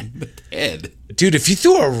head, Head. dude? If you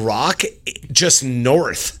threw a rock just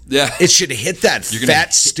north, Yeah. it should hit that You're gonna fat,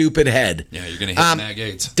 hit- stupid head. Yeah, you're gonna hit Matt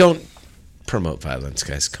Gaetz. Don't promote violence,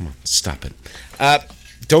 guys. Come on, stop it.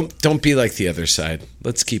 Don't be like the other side.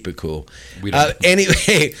 Let's keep it cool. We don't.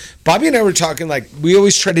 Anyway, Bobby and I were talking like we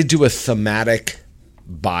always try to do a thematic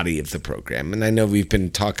body of the program, and I know we've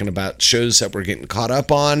been talking about shows that we're getting caught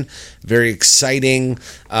up on. Very exciting.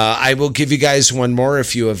 I will give you guys one more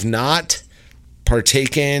if you have not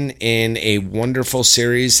partaken in a wonderful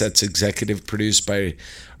series that's executive produced by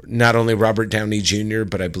not only Robert Downey Jr.,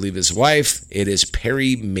 but I believe his wife. It is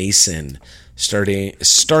Perry Mason,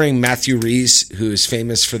 starring Matthew Rhys, who is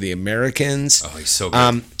famous for The Americans. Oh, he's so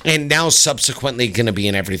good. And now subsequently going to be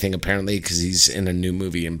in everything, apparently, because he's in a new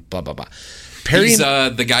movie and blah, blah, blah. Perry, He's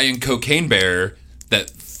the guy in Cocaine Bear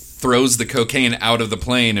that throws the cocaine out of the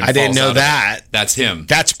plane and I didn't falls know out of that. it. That's him.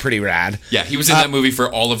 That's pretty rad. Yeah, he was in that movie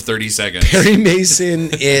for all of 30 seconds. Perry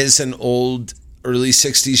Mason is an old early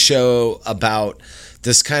 60s show about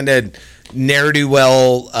this kind of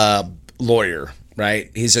ne'er-do-well lawyer,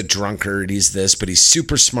 right? He's a drunkard, he's this, but he's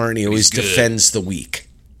super smart and he always good. defends the weak.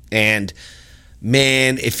 And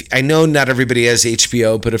man, if I know not everybody has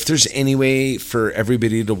HBO, but if there's any way for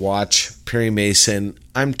everybody to watch Perry Mason,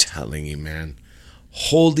 I'm telling you, man,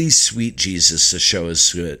 holy sweet Jesus, the show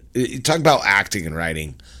is good. You talk about acting and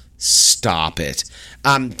writing. Stop it.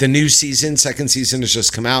 The new season, second season has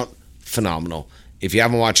just come out. Phenomenal. If you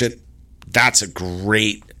haven't watched it, that's a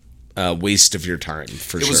great waste of your time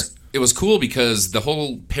for sure. It was cool because the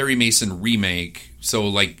whole Perry Mason remake, so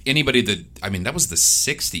like anybody that was the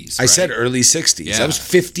 60s. I right? said early 60s. Yeah. That was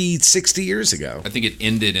 50, 60 years ago. I think it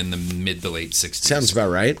ended in the mid to late 60s. Sounds about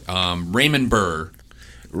right. Raymond Burr,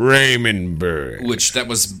 which that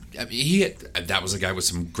was that was a guy with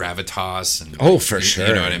some gravitas and sure.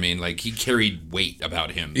 You know what I mean? Like he carried weight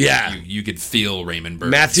about him. Yeah. Like, you could feel Raymond Burr.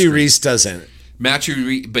 Matthew Rhys doesn't. But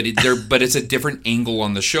it's a different angle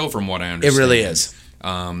on the show from what I understand. It really is.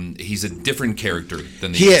 He's a different character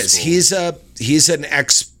than the He old is. school. He's an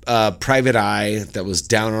ex private eye that was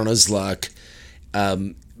down on his luck.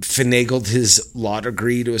 Finagled his law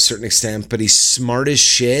degree to a certain extent, but he's smart as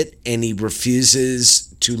shit and he refuses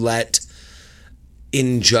to let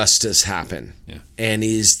injustice happen. Yeah. And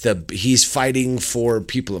he's fighting for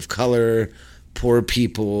people of color, poor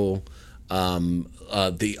people,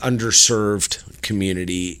 the underserved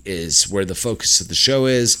community is where the focus of the show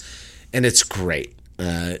is, and it's great.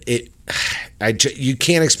 You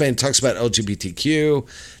can't explain. It talks about LGBTQ.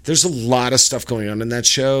 There's a lot of stuff going on in that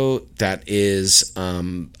show that is,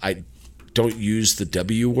 I don't use the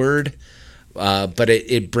W word, but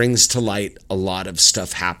it brings to light a lot of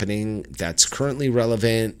stuff happening that's currently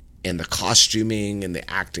relevant, and the costuming and the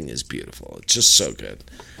acting is beautiful. It's just so good.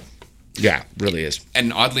 Yeah, really is.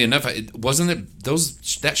 And oddly enough,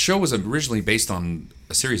 that show was originally based on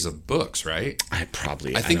a series of books, right? I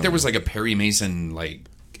think there was like a Perry Mason, like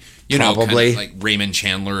Probably. kind of like Raymond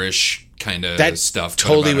Chandler-ish kind of that stuff.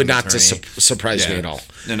 totally about would an not attorney. surprise me at all.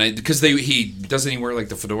 And because he doesn't he wear like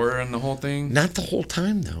the fedora and the whole thing? Not the whole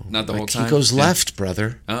time though. Not the whole time? He goes Yeah. left,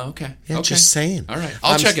 brother. Oh, okay. Yeah, Okay. just saying. All right,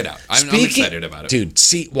 I'll check it out. I'm excited about it, dude.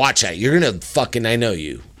 See, watch that. You're gonna I know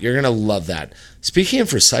you. You're gonna love that. Speaking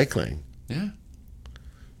of recycling, Yeah.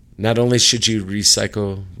 not only should you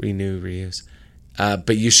recycle, renew, reuse,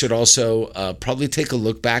 but you should also probably take a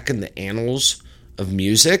look back in the annals of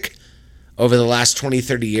music over the last 20,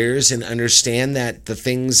 30 years and understand that the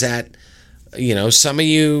things that, some of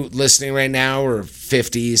you listening right now are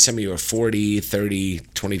 50, some of you are 40, 30,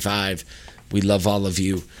 25. We love all of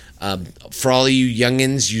you. For all of you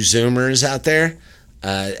youngins, you Zoomers out there,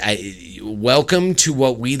 welcome to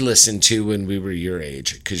what we listened to when we were your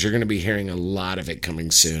age, because you're going to be hearing a lot of it coming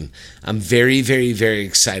soon. I'm very, very, very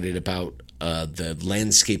excited about the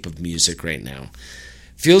landscape of music right now.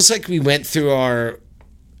 Feels like we went through our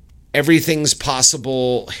everything's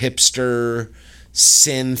possible hipster,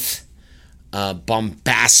 synth,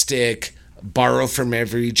 bombastic, borrow from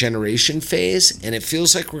every generation phase, and it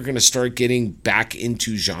feels like we're going to start getting back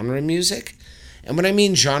into genre music. And what I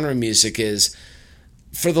mean genre music is,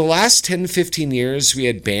 for the last 10, 15 years, we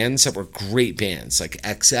had bands that were great bands, like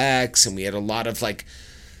XX, and we had a lot of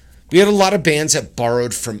bands that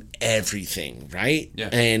borrowed from everything, right? Yeah.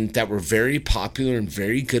 And that were very popular and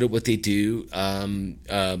very good at what they do.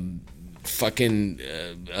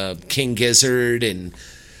 King Gizzard, and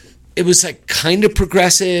it was like kind of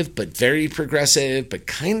progressive, but very progressive, but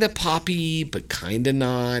kind of poppy, but kind of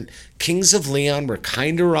not. Kings of Leon were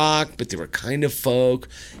kind of rock, but they were kind of folk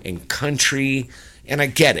and country. And I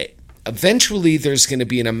get it. Eventually, there's going to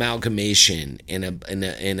be an amalgamation in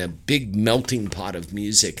a big melting pot of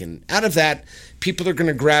music, and out of that, people are going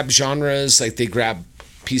to grab genres like they grab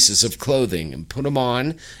pieces of clothing and put them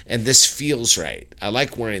on, and this feels right. I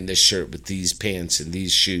like wearing this shirt with these pants and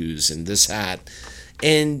these shoes and this hat,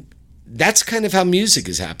 and that's kind of how music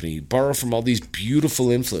is happening. You borrow from all these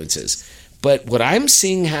beautiful influences. But what I'm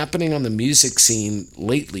seeing happening on the music scene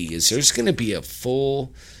lately is there's going to be a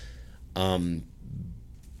full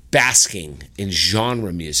basking in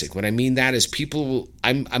genre music. What I mean that is people.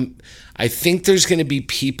 I think there's going to be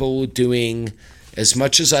people doing, as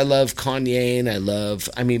much as I love Kanye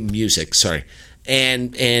and music. Sorry,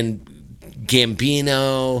 and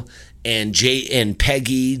Gambino and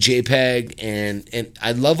Peggy, JPEG, and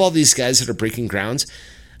I love all these guys that are breaking grounds.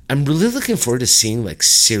 I'm really looking forward to seeing like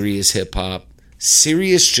serious hip hop,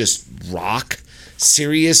 serious just rock,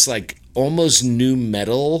 serious like almost new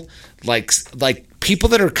metal, like people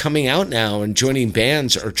that are coming out now and joining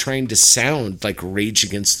bands are trying to sound like Rage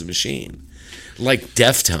Against the Machine, like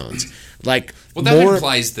Deftones, like. Well, that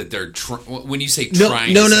implies that they're when you say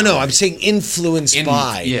trying. No. I'm saying influenced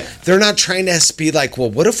by. Yeah. They're not trying to be like, well,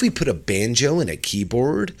 what if we put a banjo and a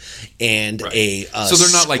keyboard and a so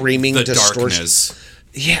they're not screaming like the distortion. Darkness.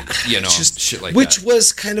 Yeah, just shit like which that.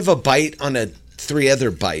 was kind of a bite on 3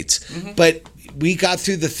 other bites. Mm-hmm. But we got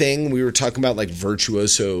through the thing. We were talking about like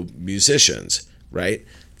virtuoso musicians, right?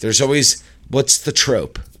 There's always, what's the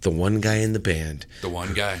trope? The one guy in the band. The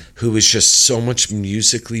one guy. Who is just so much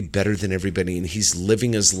musically better than everybody. And he's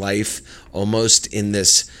living his life almost in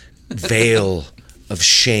this veil of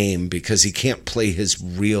shame because he can't play his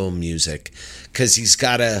real music. Because he's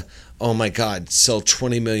got to, oh my God, sell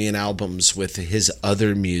 20 million albums with his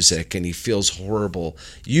other music. And he feels horrible.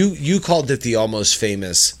 You called it the Almost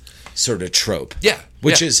Famous sort of trope. Yeah.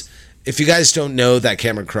 Which is, if you guys don't know that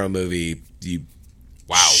Cameron Crowe movie, you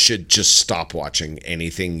should just stop watching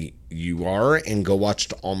anything you are and go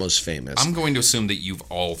watch Almost Famous. I'm going to assume that you've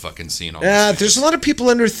all fucking seen Almost Famous. There's a lot of people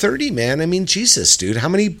under 30, man. I mean, Jesus, dude. How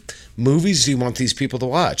many movies do you want these people to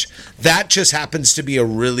watch? That just happens to be a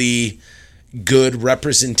really good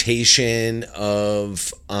representation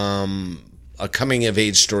of a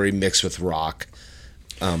coming-of-age story mixed with rock.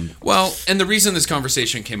 Well, and the reason this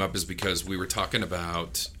conversation came up is because we were talking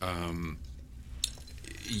about...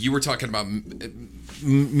 you were talking about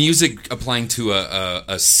music applying to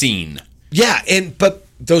a scene. Yeah, but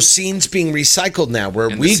those scenes being recycled now, where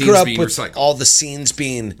we grew up with all the scenes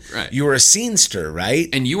being, right. You were a scenester, right?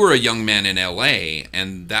 And you were a young man in L.A.,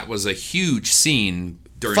 and that was a huge scene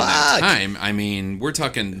during that time. I mean, we're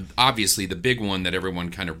talking, obviously, the big one that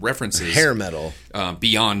everyone kind of references. Hair metal.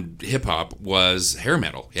 Beyond hip-hop was hair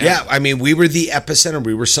metal. Yeah, I mean, we were the epicenter.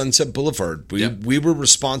 We were Sunset Boulevard. We were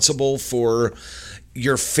responsible for...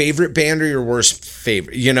 your favorite band or your worst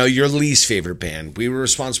favorite, your least favorite band. We were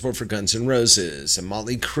responsible for Guns N' Roses and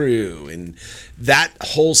Motley Crue, and that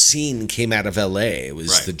whole scene came out of LA. It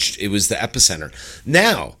was it was the epicenter.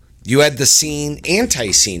 Now you had the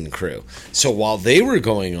anti-scene crew. So while they were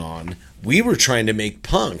going on, we were trying to make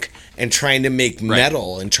punk and trying to make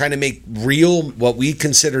metal and trying to make real, what we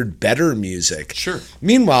considered better music. Sure.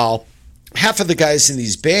 Meanwhile, half of the guys in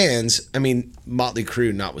these bands, I mean, Motley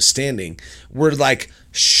Crue notwithstanding, were like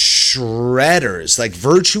shredders, like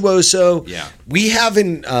virtuoso. Yeah. We have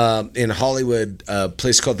in Hollywood a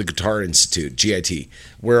place called the Guitar Institute, GIT,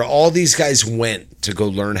 where all these guys went to go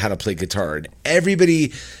learn how to play guitar. And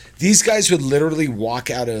these guys would literally walk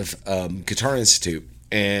out of Guitar Institute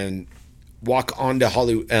and walk onto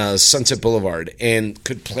Sunset Boulevard and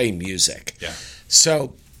could play music. Yeah.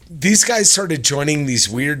 So these guys started joining these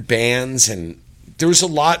weird bands, and there was a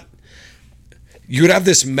lot. You would have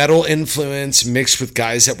this metal influence mixed with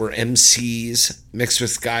guys that were MCs, mixed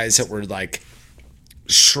with guys that were like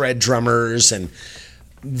shred drummers, and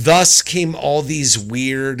thus came all these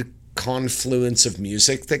weird confluence of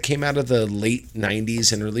music that came out of the late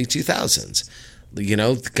 90s and early 2000s.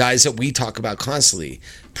 The guys that we talk about constantly,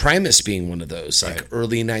 Primus being one of those, like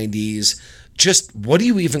early 90s, just what do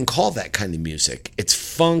you even call that kind of music? It's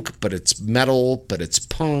funk, but it's metal, but it's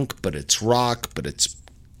punk, but it's rock, but it's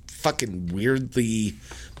fucking weirdly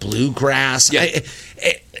bluegrass. Yeah.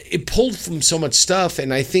 It pulled from so much stuff,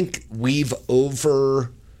 and I think we've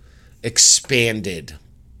over expanded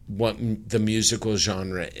what the musical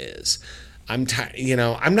genre is. I'm tired.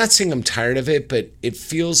 I'm not saying I'm tired of it, but it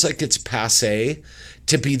feels like it's passé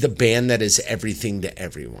to be the band that is everything to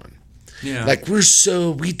everyone. Yeah. Like we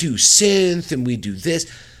do synth and we do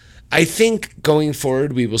this. I think going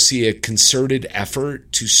forward, we will see a concerted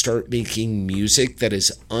effort to start making music that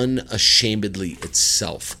is unashamedly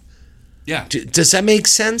itself. Yeah. Does that make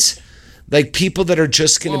sense? Like people that are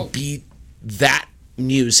just going to beat that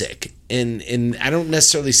music. And I don't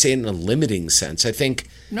necessarily say it in a limiting sense. I think...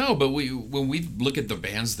 No, but when we look at the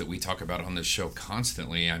bands that we talk about on this show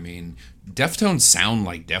constantly, I mean, Deftones sound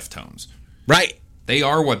like Deftones. Right. They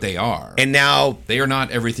are what they are. And now... They are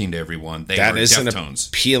not everything to everyone. They that are is Deftones.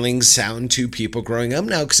 An appealing sound to people growing up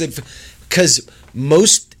now. Because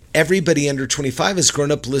most everybody under 25 has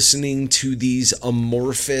grown up listening to these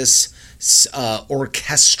amorphous,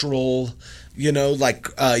 orchestral...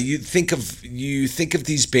 you think of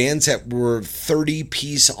these bands that were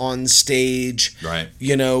 30-piece on stage, right?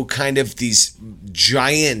 Kind of these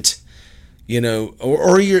giant,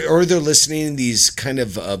 or they're listening to these kind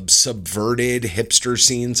of subverted hipster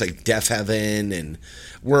scenes like Death Heaven, and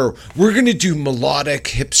we're gonna do melodic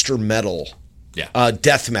hipster metal,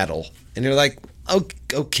 death metal, and you're like,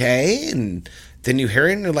 okay, and then you hear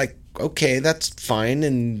it and you're like, okay, that's fine,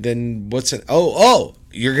 and then what's it? Oh.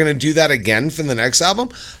 You're going to do that again for the next album?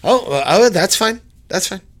 Oh, that's fine. That's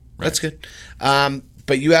fine. Right. That's good.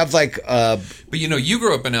 But you have like... But you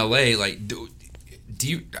grew up in L.A. Like, do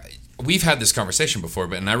you... We've had this conversation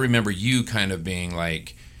before, and I remember you kind of being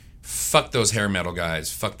like, fuck those hair metal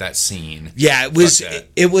guys. Fuck that scene. Yeah,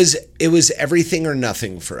 it was everything or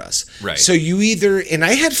nothing for us. Right. So you either... And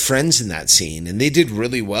I had friends in that scene, and they did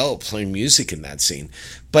really well playing music in that scene.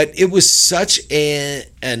 But it was such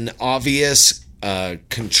an obvious...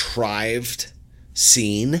 contrived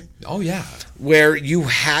scene. Oh yeah, where you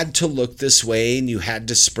had to look this way and you had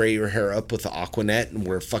to spray your hair up with Aquanet and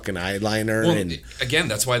wear fucking eyeliner. Well, and again,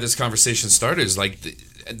 that's why this conversation started. Is like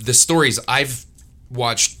the stories I've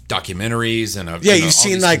watched documentaries and you've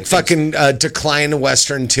seen like fucking Decline of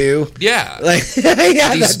Western 2. Yeah, like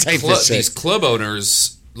that type of shit. These club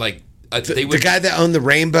owners like they would, the guy that owned the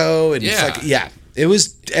Rainbow and It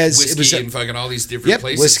was whiskey and fucking all these different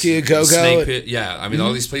places. Whiskey a Go-Go. Snake Pit, yeah. I mean,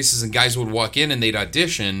 all these places, and guys would walk in and they'd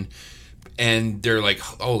audition, and they're like,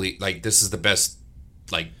 "Holy, like this is the best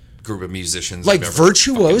like group of musicians, like I've ever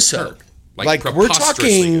virtuoso." Like we're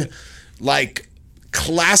talking good. like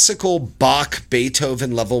classical Bach,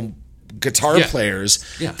 Beethoven level guitar players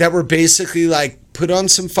that were basically like put on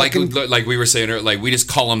some fucking like we were saying, like we just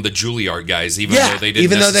call them the Juilliard guys, even though they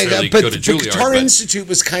didn't necessarily go to Juilliard. The Guitar Institute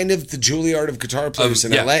was kind of the Juilliard of guitar players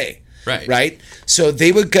in LA, right? So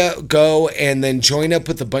they would go and then join up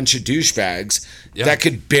with a bunch of douchebags that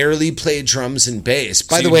could barely play drums and bass.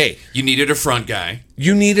 By the way, you needed a front guy.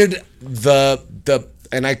 You needed the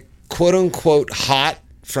and I quote unquote hot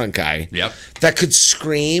front guy. Yep. That could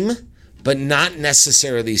scream but not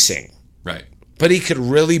necessarily sing. Right. But he could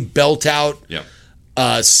really belt out. Yep.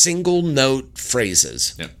 Single note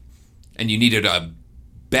phrases. Yeah. And you needed a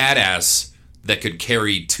badass that could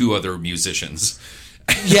carry two other musicians.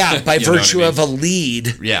 Yeah, by virtue of a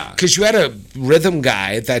lead. Yeah. Because you had a rhythm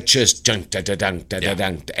guy that just dunk, da, da, dunk, da, da,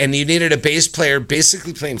 dunk. And you needed a bass player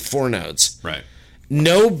basically playing four notes. Right.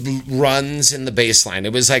 No runs in the bass line.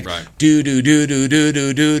 It was like do do do do do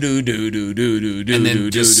do do do do do do do. And then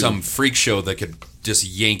just some freak show that could just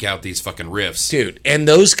yank out these fucking riffs. Dude, and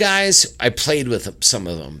those guys, I played with some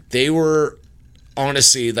of them. They were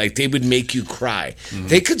honestly like they would make you cry. Mm-hmm.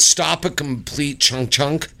 They could stop a complete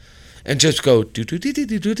chunk and just go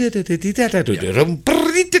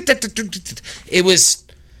it was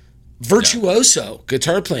virtuoso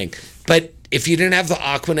guitar playing. But if you didn't have the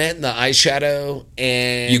Aquanet and the eyeshadow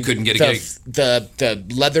and you couldn't get a gig. The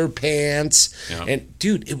leather pants and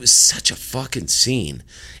dude, it was such a fucking scene.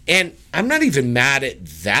 And I'm not even mad at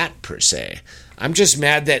that per se. I'm just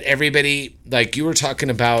mad that everybody, like you were talking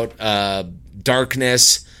about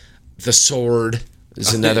Darkness, The Sword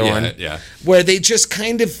is another one. Yeah. Where they just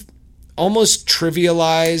kind of almost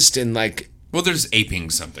trivialized and like... Well, there's aping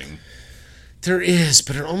something. There is,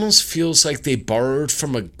 but it almost feels like they borrowed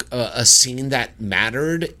from a scene that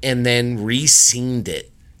mattered and then re-scened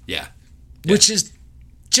it. Yeah. Which is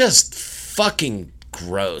just fucking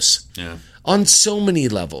gross. Yeah. On so many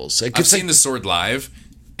levels. Like, I've seen The Sword live,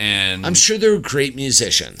 and... I'm sure they're great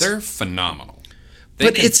musicians. They're phenomenal.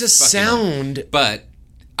 But it's a sound. But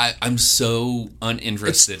I'm so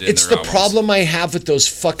uninterested in It's their the problem I have with those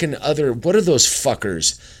fucking other. What are those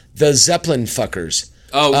fuckers? The Zeppelin fuckers.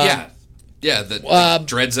 Oh yeah, the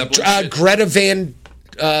Dread Zeppelin. shit. Greta Van.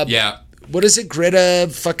 Yeah. What is it? Greta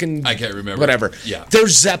fucking. I can't remember. Whatever. Yeah. They're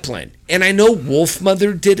Zeppelin, and I know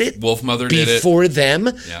Wolfmother did it. Wolfmother did it before them.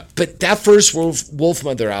 Yeah. But that first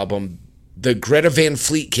Wolfmother album, the Greta Van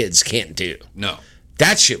Fleet kids can't do. No.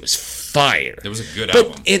 That shit was fire. It was a good but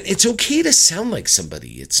album. It's okay to sound like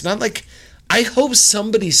somebody. It's not like. I hope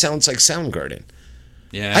somebody sounds like Soundgarden.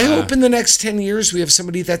 Yeah. I hope in the next 10 years we have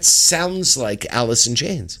somebody that sounds like Alice in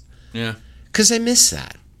Chains. Yeah. Because I miss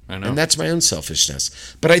that. I know. And that's my own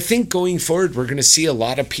selfishness. But I think going forward, we're going to see a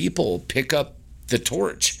lot of people pick up the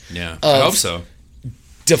torch. Yeah. I hope so.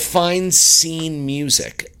 Define scene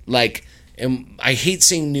music. Like, and I hate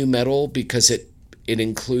saying new metal because it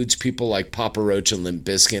includes people like Papa Roach and Limp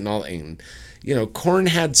Bizkit and all. And, you know, Korn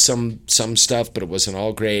had some stuff, but it wasn't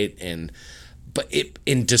all great. But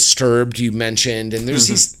in Disturbed, you mentioned, and there's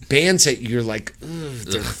these bands that you're like,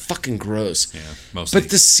 they're fucking gross. Yeah, mostly. But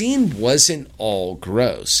the scene wasn't all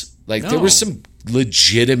gross. Like, there were some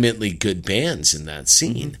legitimately good bands in that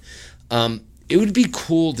scene. It would be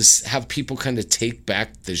cool to have people kind of take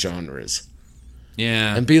back the genres.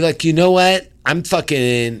 Yeah. And be like, you know what? I'm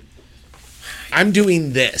doing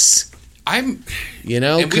this. You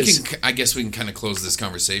know? And I guess we can kind of close this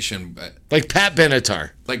conversation, but like Pat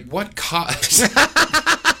Benatar. Like what I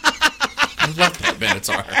love Pat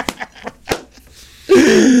Benatar.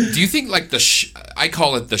 Do you think like I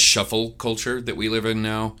call it the shuffle culture that we live in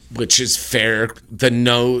now, which is fair? The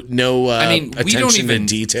no I mean, we don't even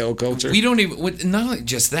detail culture. We don't even not only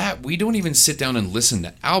just that, we don't even sit down and listen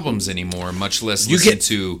to albums anymore, much less you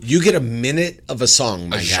get a minute of a song,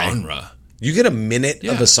 my guy. Genre. You get a minute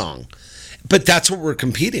of a song. But that's what we're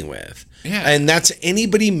competing with. Yeah. And that's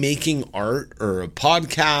anybody making art or a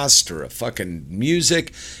podcast or a fucking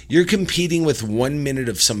music. You're competing with 1 minute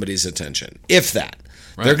of somebody's attention. If that.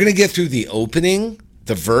 Right. They're going to get through the opening,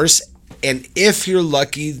 the verse, and if you're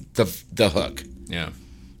lucky, the hook. Yeah.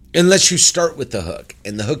 Unless you start with the hook.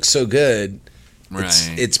 And the hook's so good, right.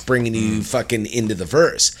 it's bringing you fucking into the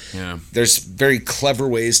verse. Yeah. There's very clever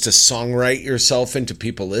ways to songwrite yourself into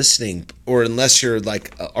people listening, or unless you're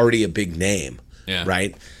like already a big name. Yeah.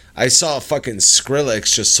 Right? I saw fucking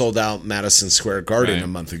Skrillex just sold out Madison Square Garden a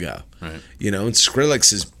month ago. Right. You know, and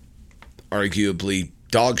Skrillex is arguably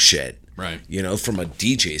dog shit. Right. You know, from a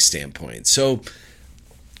DJ standpoint. So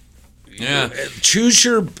yeah. Choose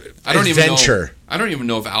your adventure. I don't even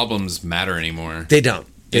know if albums matter anymore. They don't.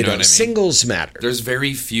 They don't. What I mean? Singles matter. There's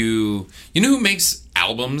very few. You know who makes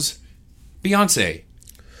albums? Beyonce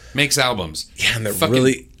makes albums. Yeah, and they're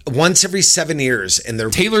really once every 7 years, and they're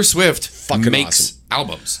Taylor Swift fucking makes awesome.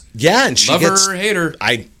 albums. Yeah, and she love gets, her or hate her.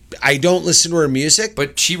 I don't listen to her music,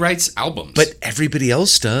 but she writes albums. But everybody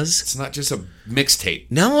else does. It's not just a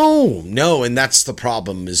mixtape. No, and that's the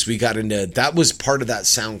problem. Is we got into that was part of that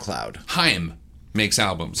SoundCloud. Haim makes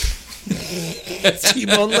albums. He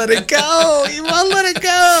won't let it go. He won't let it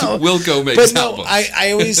go. Wilco makes albums.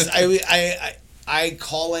 I always I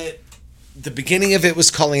call it. The beginning of it was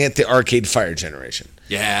calling it the Arcade Fire generation.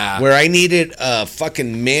 Yeah. Where I needed a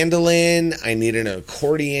fucking mandolin, I needed an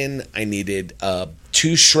accordion, I needed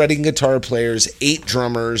 2 shredding guitar players, 8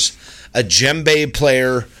 drummers, a djembe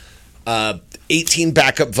player, 18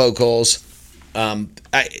 backup vocals, a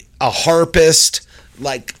harpist.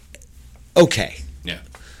 Like, okay. Yeah.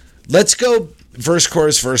 Let's go verse,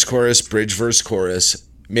 chorus, bridge, verse, chorus.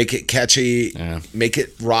 Make it catchy, make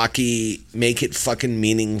it rocky, make it fucking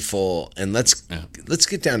meaningful, and let's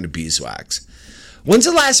get down to beeswax. When's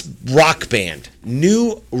the last rock band?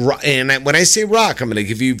 And when I say rock, I'm going to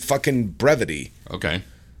give you fucking brevity. Okay.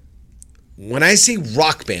 When I say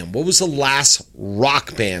rock band, what was the last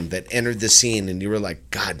rock band that entered the scene and you were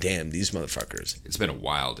like, God damn, these motherfuckers? It's been a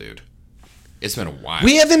while, dude. It's been a while.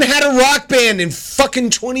 We haven't had a rock band in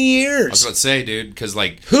fucking 20 years. I was about to say, dude, because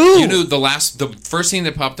like who? You know, the first thing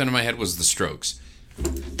that popped into my head was the Strokes.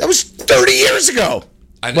 That was 30 years ago.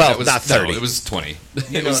 Not 30. No, it was 20.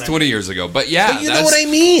 It was 20 years ago. But yeah, but you know what I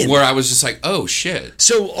mean. Where I was just like, oh shit.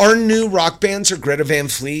 So our new rock bands are Greta Van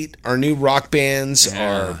Fleet. Our new rock bands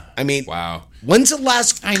are. I mean, wow. When's the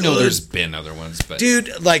last? I know there's been other ones, but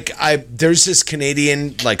dude, like there's this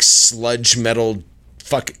Canadian like sludge metal.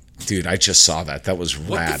 Dude, I just saw that. That was rad.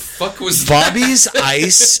 What the fuck was Bobby's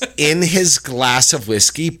ice in his glass of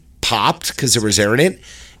whiskey popped because there was air in it,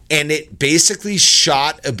 and it basically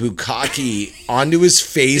shot a bukkake onto his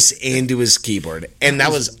face and to his keyboard. And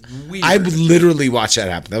that was weird. I literally watched that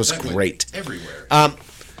happen. That was great. Everywhere.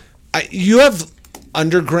 You have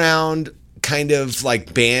underground kind of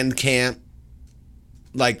like band camp,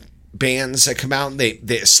 like bands that come out and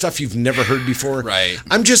they stuff you've never heard before. Right.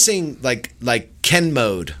 I'm just saying like Ken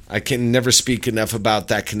Mode. I can never speak enough about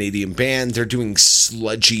that Canadian band. They're doing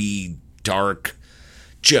sludgy, dark,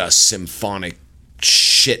 just symphonic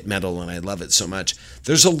shit metal, and I love it so much.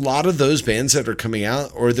 There's a lot of those bands that are coming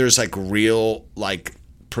out, or there's like real like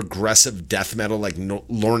progressive death metal, like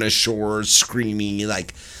Lorna Shore, screaming.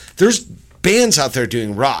 Like there's bands out there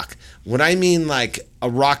doing rock. When I mean like a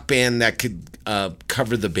rock band that could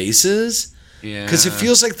cover the bases, because it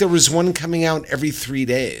feels like there was one coming out every 3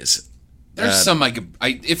 days. There's some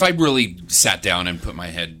if I really sat down and put my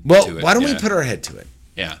head well, to it. Why don't we put our head to it?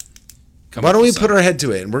 Yeah. Why don't we put our head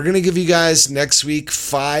to it? And we're going to give you guys next week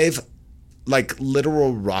 5 like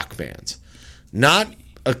literal rock bands. Not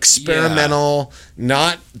experimental,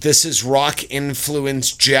 not this is rock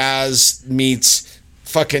influence, jazz meets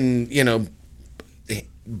fucking, you know,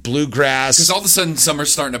 bluegrass. Because all of a sudden some are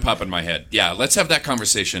starting to pop in my head. Yeah, let's have that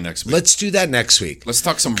conversation next week. Let's do that next week. Let's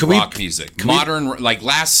talk some rock music. Modern, like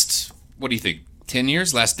last, what do you think, 10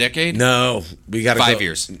 years? Last decade? No, we got to 5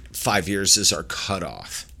 years. 5 years is our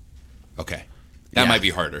cutoff. Okay. That might be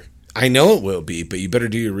harder. I know it will be, but you better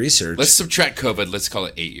do your research. Let's subtract COVID. Let's call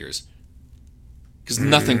it 8 years. Because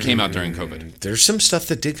nothing came out during COVID. There's some stuff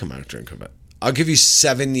that did come out during COVID. I'll give you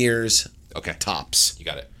 7 years tops. You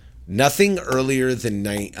got it. Nothing earlier than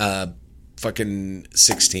fucking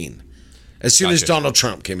 16. As soon as Donald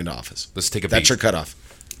Trump came into office. Let's take a beat. That's your cutoff.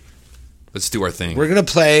 Let's do our thing. We're going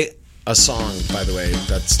to play a song, by the way,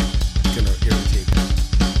 that's going to irritate me.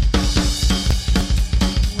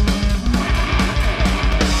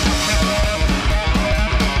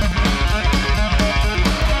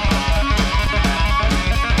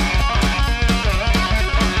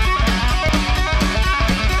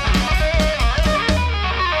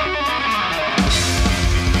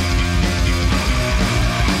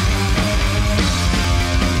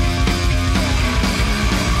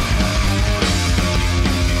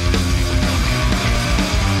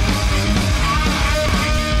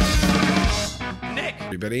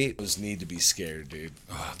 Everybody need to be scared, dude.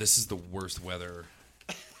 Oh, this is the worst weather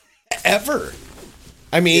ever.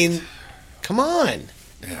 I mean, come on.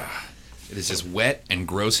 Yeah. It is just wet and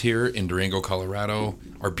gross here in Durango, Colorado.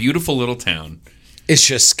 Our beautiful little town. It's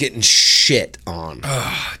just getting shit on.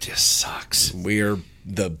 Oh, it just sucks. We are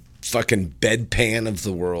the fucking bedpan of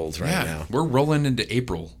the world right now. We're rolling into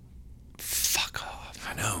April. Fuck off.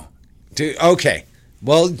 I know. Dude, okay.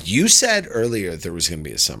 Well, you said earlier there was going to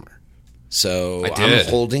be a summer. So I'm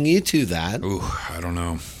holding you to that. Ooh, I don't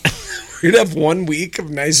know. We're going to have 1 week of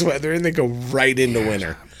nice weather and then go right into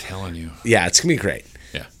winter. I'm telling you. Yeah, it's going to be great.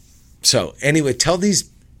 Yeah. So anyway, tell these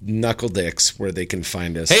knuckle dicks where they can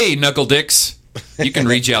find us. Hey, knuckle dicks. You can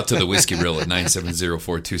reach out to the Whiskey Reel at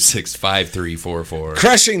 970-426-5344.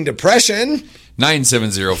 Crushing depression.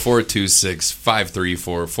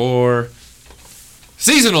 970-426-5344.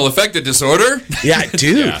 Seasonal affective disorder. Yeah,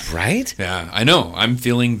 dude, right? Yeah, I know. I'm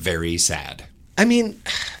feeling very sad. I mean,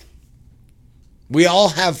 we all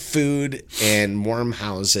have food and warm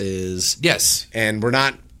houses. Yes. And we're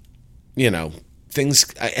not, you know,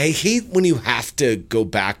 things. I hate when you have to go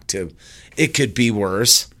back to it could be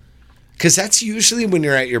worse. Because that's usually when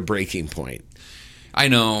you're at your breaking point. I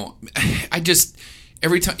know. I just,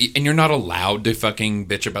 every time, and you're not allowed to fucking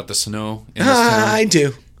bitch about the snow in this town. I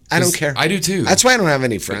do. I don't care. I do too. That's why I don't have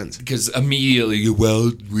any friends. Because immediately,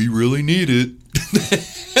 well, we really need it.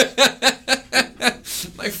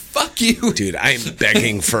 Like, fuck you. Dude, I am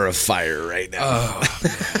begging for a fire right now. Oh,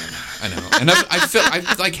 man. I know. And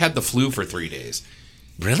I've like had the flu for 3 days.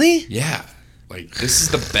 Really? Yeah. Like, this is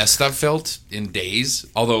the best I've felt in days.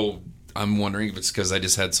 Although, I'm wondering if it's because I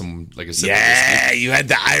just had some, like I said. Yeah, you had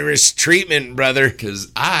the Irish treatment, brother.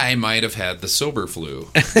 Because I might have had the sober flu.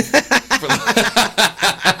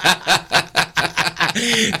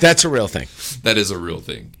 That's a real thing. That is a real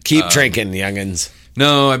thing. Keep drinking, youngins.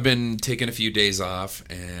 No, I've been taking a few days off,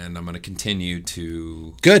 and I'm going to continue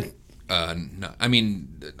to. Good. No, I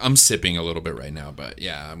mean, I'm sipping a little bit right now, but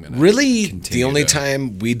yeah, I'm going to. Really, the only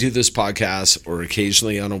time we do this podcast, or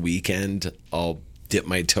occasionally on a weekend, I'll dip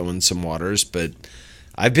my toe in some waters, but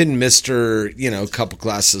I've been Mr., a couple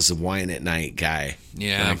glasses of wine at night guy.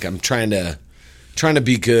 Yeah. Like I'm trying to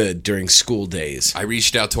be good during school days. I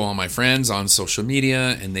reached out to all my friends on social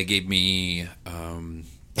media, and they gave me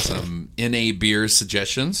some NA beer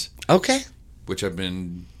suggestions. Okay. Which I've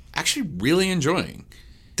been actually really enjoying.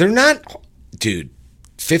 They're not, dude,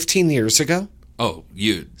 15 years ago? Oh,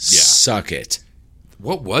 yeah. Suck it.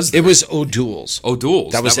 What was that? It was O'Doul's.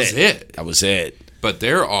 O'Doul's. That was it. That was it. But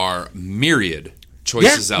there are myriad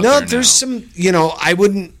choices out there now. There's some, I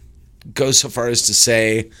wouldn't, go so far as to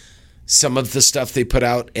say some of the stuff they put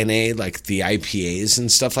out NA, like the IPAs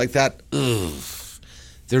and stuff like that,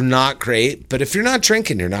 they're not great. But if you're not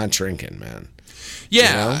drinking, you're not drinking, man. Yeah,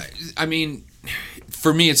 You know? I mean,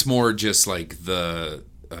 for me, it's more just like the.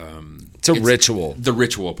 It's a ritual. The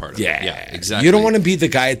ritual part of it. Yeah, Yeah, exactly. You don't want to be the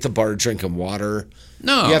guy at the bar drinking water.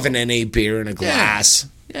 No. You have an NA beer in a glass.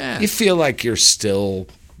 Yeah. You feel like you're still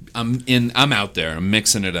I'm out there. I'm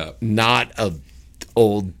mixing it up. not a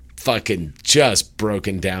old fucking just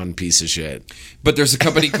broken down piece of shit. But there's a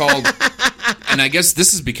company called, and I guess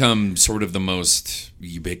this has become sort of the most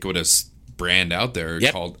ubiquitous brand out there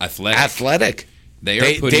called Athletic. Athletic.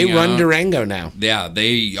 They run Durango now. Yeah,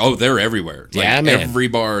 they're everywhere. Like Yeah, man. every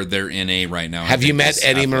bar they're in right now. Have you met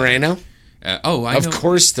Eddie Moreno? I know. Of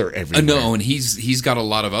course they're everywhere. No, and he's got a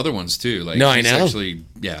lot of other ones too. Like, No, I he's know. Actually,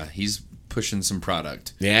 yeah, he's pushing some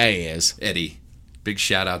product. Yeah, he is. Eddie, big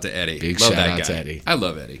shout out to Eddie. Big love shout that out guy. to Eddie. I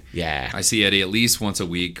love Eddie. Yeah. I see Eddie at least once a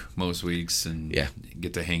week, most weeks, and Yeah.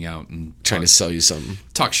 get to hang out and Trying to sell you something.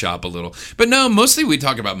 talk shop a little. But no, mostly we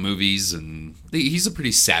talk about movies, and he's a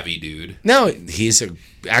pretty savvy dude. No, he's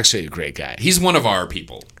actually a great guy. He's one of our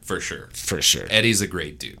people for sure. For sure. Eddie's a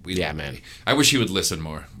great dude. Yeah, love man. Eddie. I wish he would listen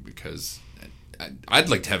more because I'd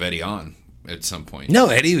like to have Eddie on at some point. No,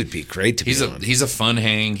 Eddie would be great to He's be a on. he's a fun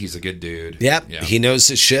hang. He's a good dude. Yep. Yeah. He knows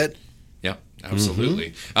his shit. Yeah.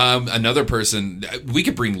 Absolutely. Another person, we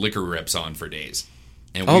could bring liquor reps on for days,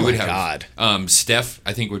 and we Oh would my have God. Steph.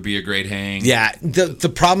 I think would be a great hang. Yeah. The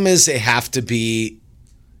problem is they have to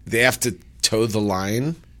toe the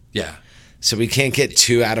line, Yeah. so we can't get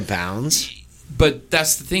too out of bounds. But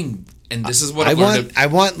that's the thing, and this is what I I've learned.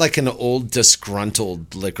 want like an old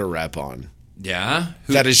disgruntled liquor rep on Yeah.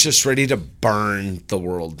 Who, that is just ready to burn the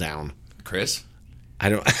world down. Chris? I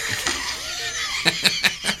don't.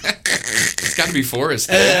 It's got to be Forrest.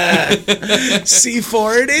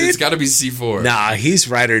 C4, dude. It's got to be C4. Nah, he's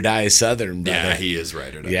ride or die Southern, brother. Yeah, he is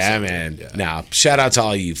right. Yeah, man. Yeah. Nah, shout out to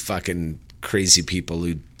all you fucking crazy people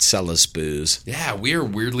who sell us booze. Yeah, we are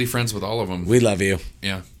weirdly friends with all of them. We love you.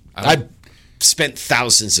 Yeah. I spent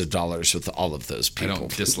thousands of dollars with all of those I people.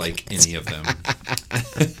 don't dislike any of them.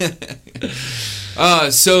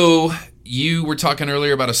 So you were talking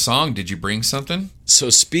earlier about a song. Did you bring something? So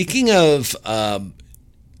speaking of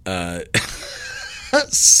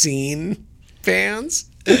scene fans,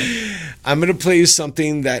 I'm going to play you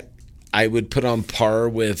something that I would put on par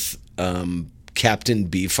with Captain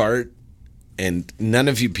Beefheart, and none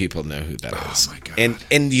of you people know who that is. Oh my God.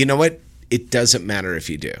 And you know what? It doesn't matter if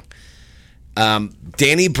you do.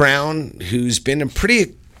 Danny Brown, who's been a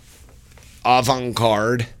pretty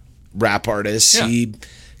avant-garde rap artist. Yeah.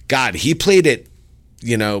 He played it,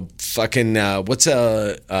 fucking what's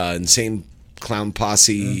Insane Clown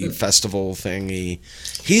Posse festival thing.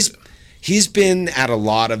 He's been at a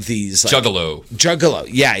lot of these like, Juggalo.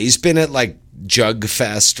 Yeah, he's been at like Jug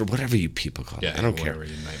Fest or whatever you people call it. Yeah, I don't care.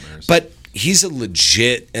 Nightmares. But he's a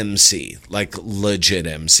legit MC,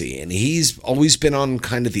 and he's always been on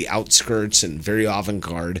kind of the outskirts and very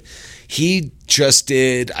avant-garde. He just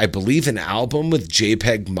did, I believe, an album with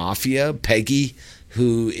JPEG Mafia, Peggy,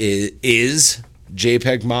 who is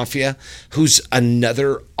JPEG Mafia, who's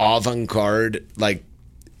another avant-garde, like,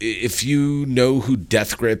 if you know who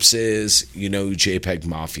Death Grips is, you know who JPEG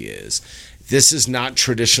Mafia is. This is not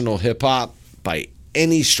traditional hip-hop by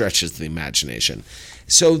any stretch of the imagination.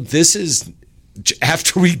 So this is,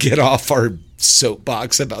 after we get off our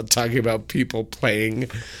soapbox about talking about people playing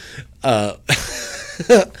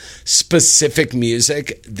specific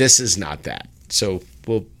music, this is not that. So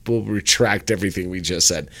we'll retract everything we just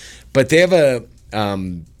said. But they have a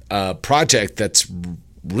project that's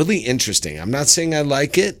really interesting. I'm not saying I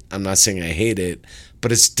like it. I'm not saying I hate it.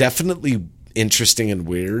 But it's definitely interesting and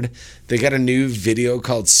weird. They got a new video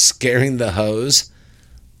called Scaring the Hose.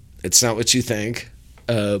 It's not what you think,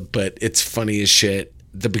 but it's funny as shit.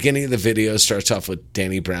 The beginning of the video starts off with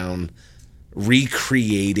Danny Brown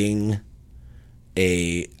recreating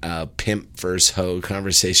a pimp versus hoe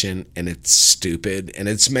conversation, and it's stupid, and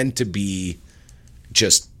it's meant to be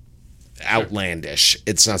just outlandish.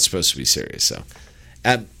 It's not supposed to be serious, so...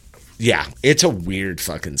 yeah, it's a weird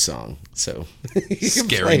fucking song. So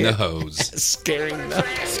Scaring the Hose. Scaring the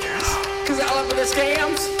Hose. Cause all of the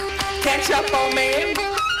scams catch up on me.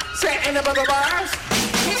 Say ain't about the bars.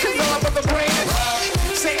 Cause all of the brands.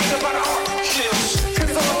 Say ain't about the art.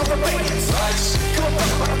 Cause all of the bands. Come on,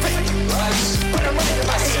 about the fake. Put a money in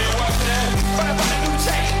my hand. But I bought a new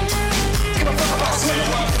chain. Give a fuck about swing.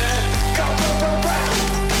 Go round.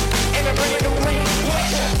 And a brand new ring.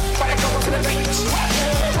 But I go to the beach.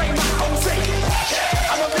 Bring my own thing.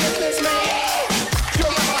 I'm a businessman.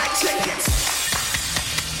 You'll never like chickens.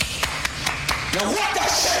 Now what that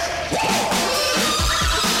shit?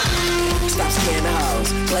 Stop scaring the hoes.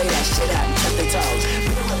 Play that shit out and touch their toes.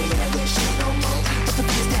 We don't really hear that shit no more. But the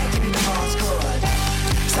beats that give me the most good.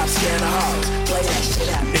 Stop scaring the hoes. Play that shit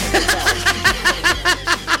out and touch their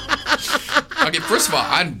toes. Okay, first of all,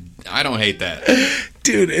 I don't hate that.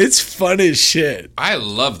 Dude, it's fun as shit. I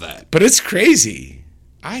love that. But it's crazy.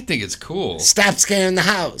 I think it's cool. Stop scaring the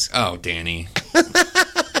house. Oh, Danny.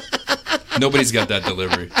 Nobody's got that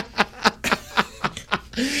delivery.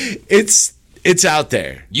 It's out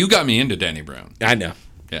there. You got me into Danny Brown. I know.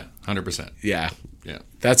 Yeah, 100%. Yeah. Yeah.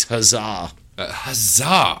 That's huzzah.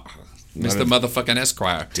 Huzzah. Mr. Motherfucking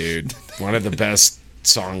Esquire. Dude, one of the best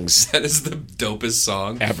songs That is the dopest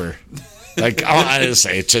song ever. Like,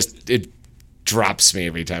 honestly, it drops me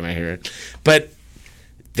every time I hear it. But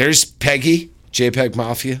there's Peggy, JPEG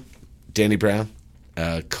Mafia, Danny Brown,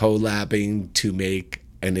 collabing to make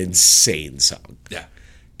an insane song. Yeah.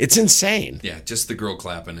 It's insane. Yeah, just the girl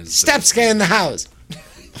clapping is... Stop scaring the house.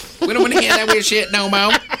 We don't want to hear that weird shit no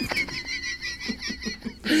more.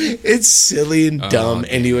 It's silly and dumb,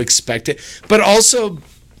 and you expect it. But also,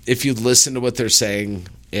 if you listen to what they're saying,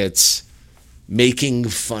 it's making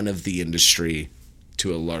fun of the industry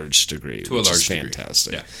to a large degree, which is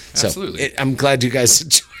fantastic. Yeah, absolutely. So, I'm glad you guys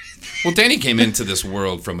enjoyed it. Well, Danny came into this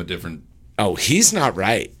world from a different... Oh, he's not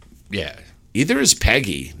right. Yeah. Either is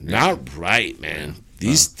Peggy. Not right, man.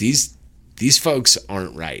 These folks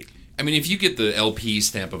aren't right. I mean, if you get the LP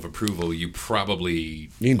stamp of approval, you probably...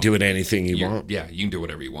 You can do it anything you want. Yeah, you can do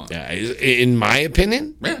whatever you want. Yeah, in my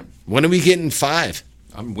opinion, Yeah. when are we getting 5?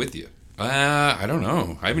 I'm with you. I don't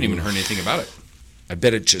know. I haven't even heard anything about it. I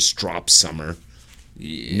bet it just drops summer.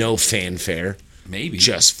 Yeah. No fanfare. Maybe.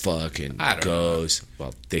 Just fucking I don't goes.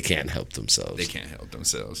 Well, they can't help themselves. They can't help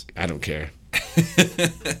themselves. I don't care.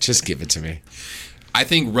 Just give it to me. I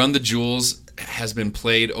think Run the Jewels has been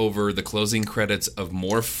played over the closing credits of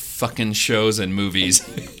more fucking shows and movies.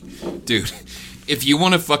 Dude, if you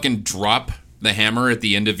want to fucking drop the hammer at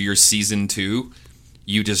the end of your season 2,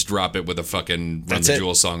 you just drop it with a fucking Run the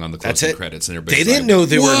Jewels song on the closing credits, and They didn't know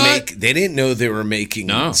they were making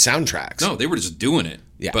soundtracks. No, they were just doing it.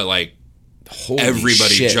 Yeah. But like Holy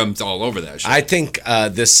everybody shit. jumped all over that shit. I think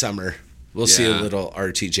this summer we'll see a Yeah. little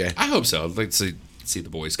RTJ. I hope so. I'd like to see the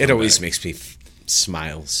boys come It always back. makes me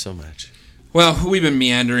smile so much. Well, we've been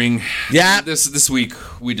meandering. Yeah. This week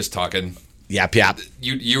we just talking. Yap yap.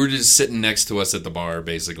 You were just sitting next to us at the bar,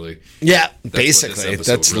 basically. Yeah, what basically. this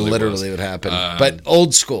episode That's really literally was. what happened. But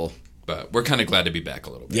old school. But we're kind of glad to be back a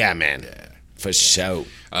little bit. Yeah, man. Yeah. For sure.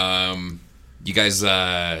 You guys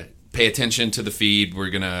pay attention to the feed.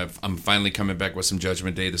 I'm finally coming back with some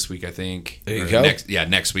Judgment Day this week, I think. There you Or go.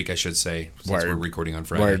 Next week, I should say, since Word. we're recording on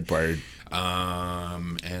Friday. Word.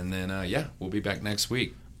 And then, we'll be back next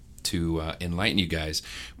week to enlighten you guys.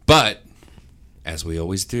 But, as we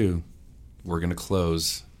always do, we're going to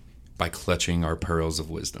close by clutching our pearls of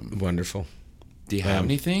wisdom. Wonderful. Do you have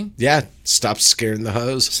anything? Yeah, stop scaring the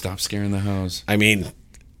hose. Stop scaring the hose. I mean,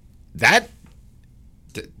 that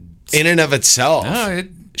in and of itself No, it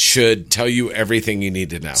should tell you everything you need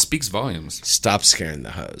to know. speaks volumes. Stop scaring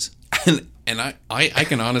the hose. And I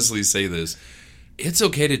can honestly say this. It's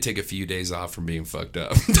okay to take a few days off from being fucked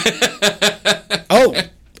up. Oh,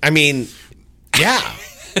 I mean, yeah.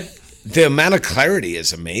 The amount of clarity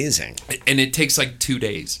is amazing. And it takes like 2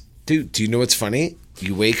 days. Dude, do you know what's funny?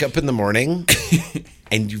 You wake up in the morning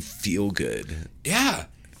and you feel good. Yeah.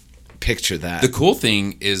 Picture that. The cool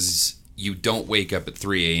thing is you don't wake up at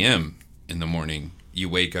 3 a.m. in the morning. You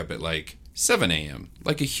wake up at like 7 a.m.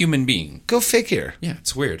 like a human being. Go figure. Yeah,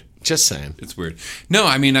 it's weird. Just saying. It's weird. No,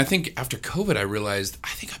 I mean, I think after COVID, I realized I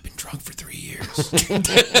think I've been drunk for 3 years.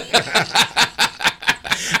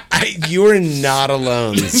 You are not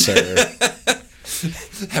alone, sir.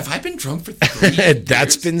 Have I been drunk for 3 years?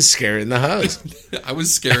 That's been scaring the hose. I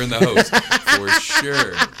was scaring the host for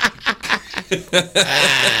sure.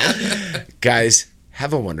 Guys,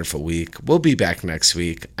 have a wonderful week. We'll be back next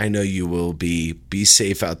week. I know you will be. Be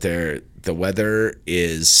safe out there. The weather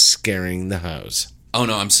is scaring the hose. Oh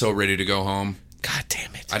no, I'm so ready to go home. God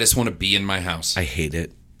damn it. I just want to be in my house. I hate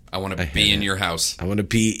it. I want to be in your house. I want to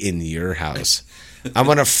be in your house. I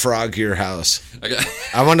want to frog your house. Okay.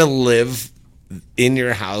 I want to live in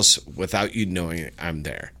your house without you knowing I'm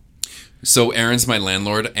there. So Aaron's my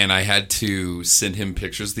landlord, and I had to send him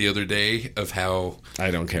pictures the other day of how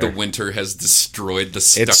I don't care. the winter has destroyed the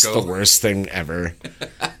stucco. It's the worst thing ever.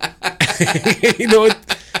 You know what?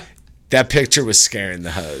 That picture was scaring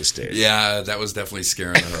the hose, dude. Yeah, that was definitely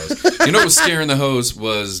scaring the hose. You know what was scaring the hose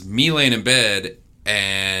was me laying in bed,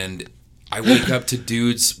 and I wake up to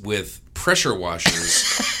dudes with pressure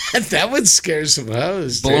washers That would scare some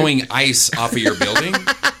hoes. blowing ice off of your building.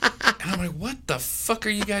 And I'm like, what the fuck are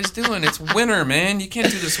you guys doing? It's winter, man. You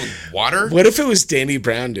can't do this with water. What if it was Danny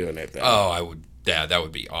Brown doing it, though? Oh, I would. Yeah, that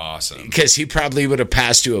would be awesome. Because he probably would have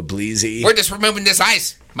passed you a bleezy. We're just removing this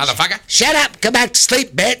ice, motherfucker. Shut up. Go back to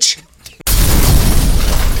sleep, bitch.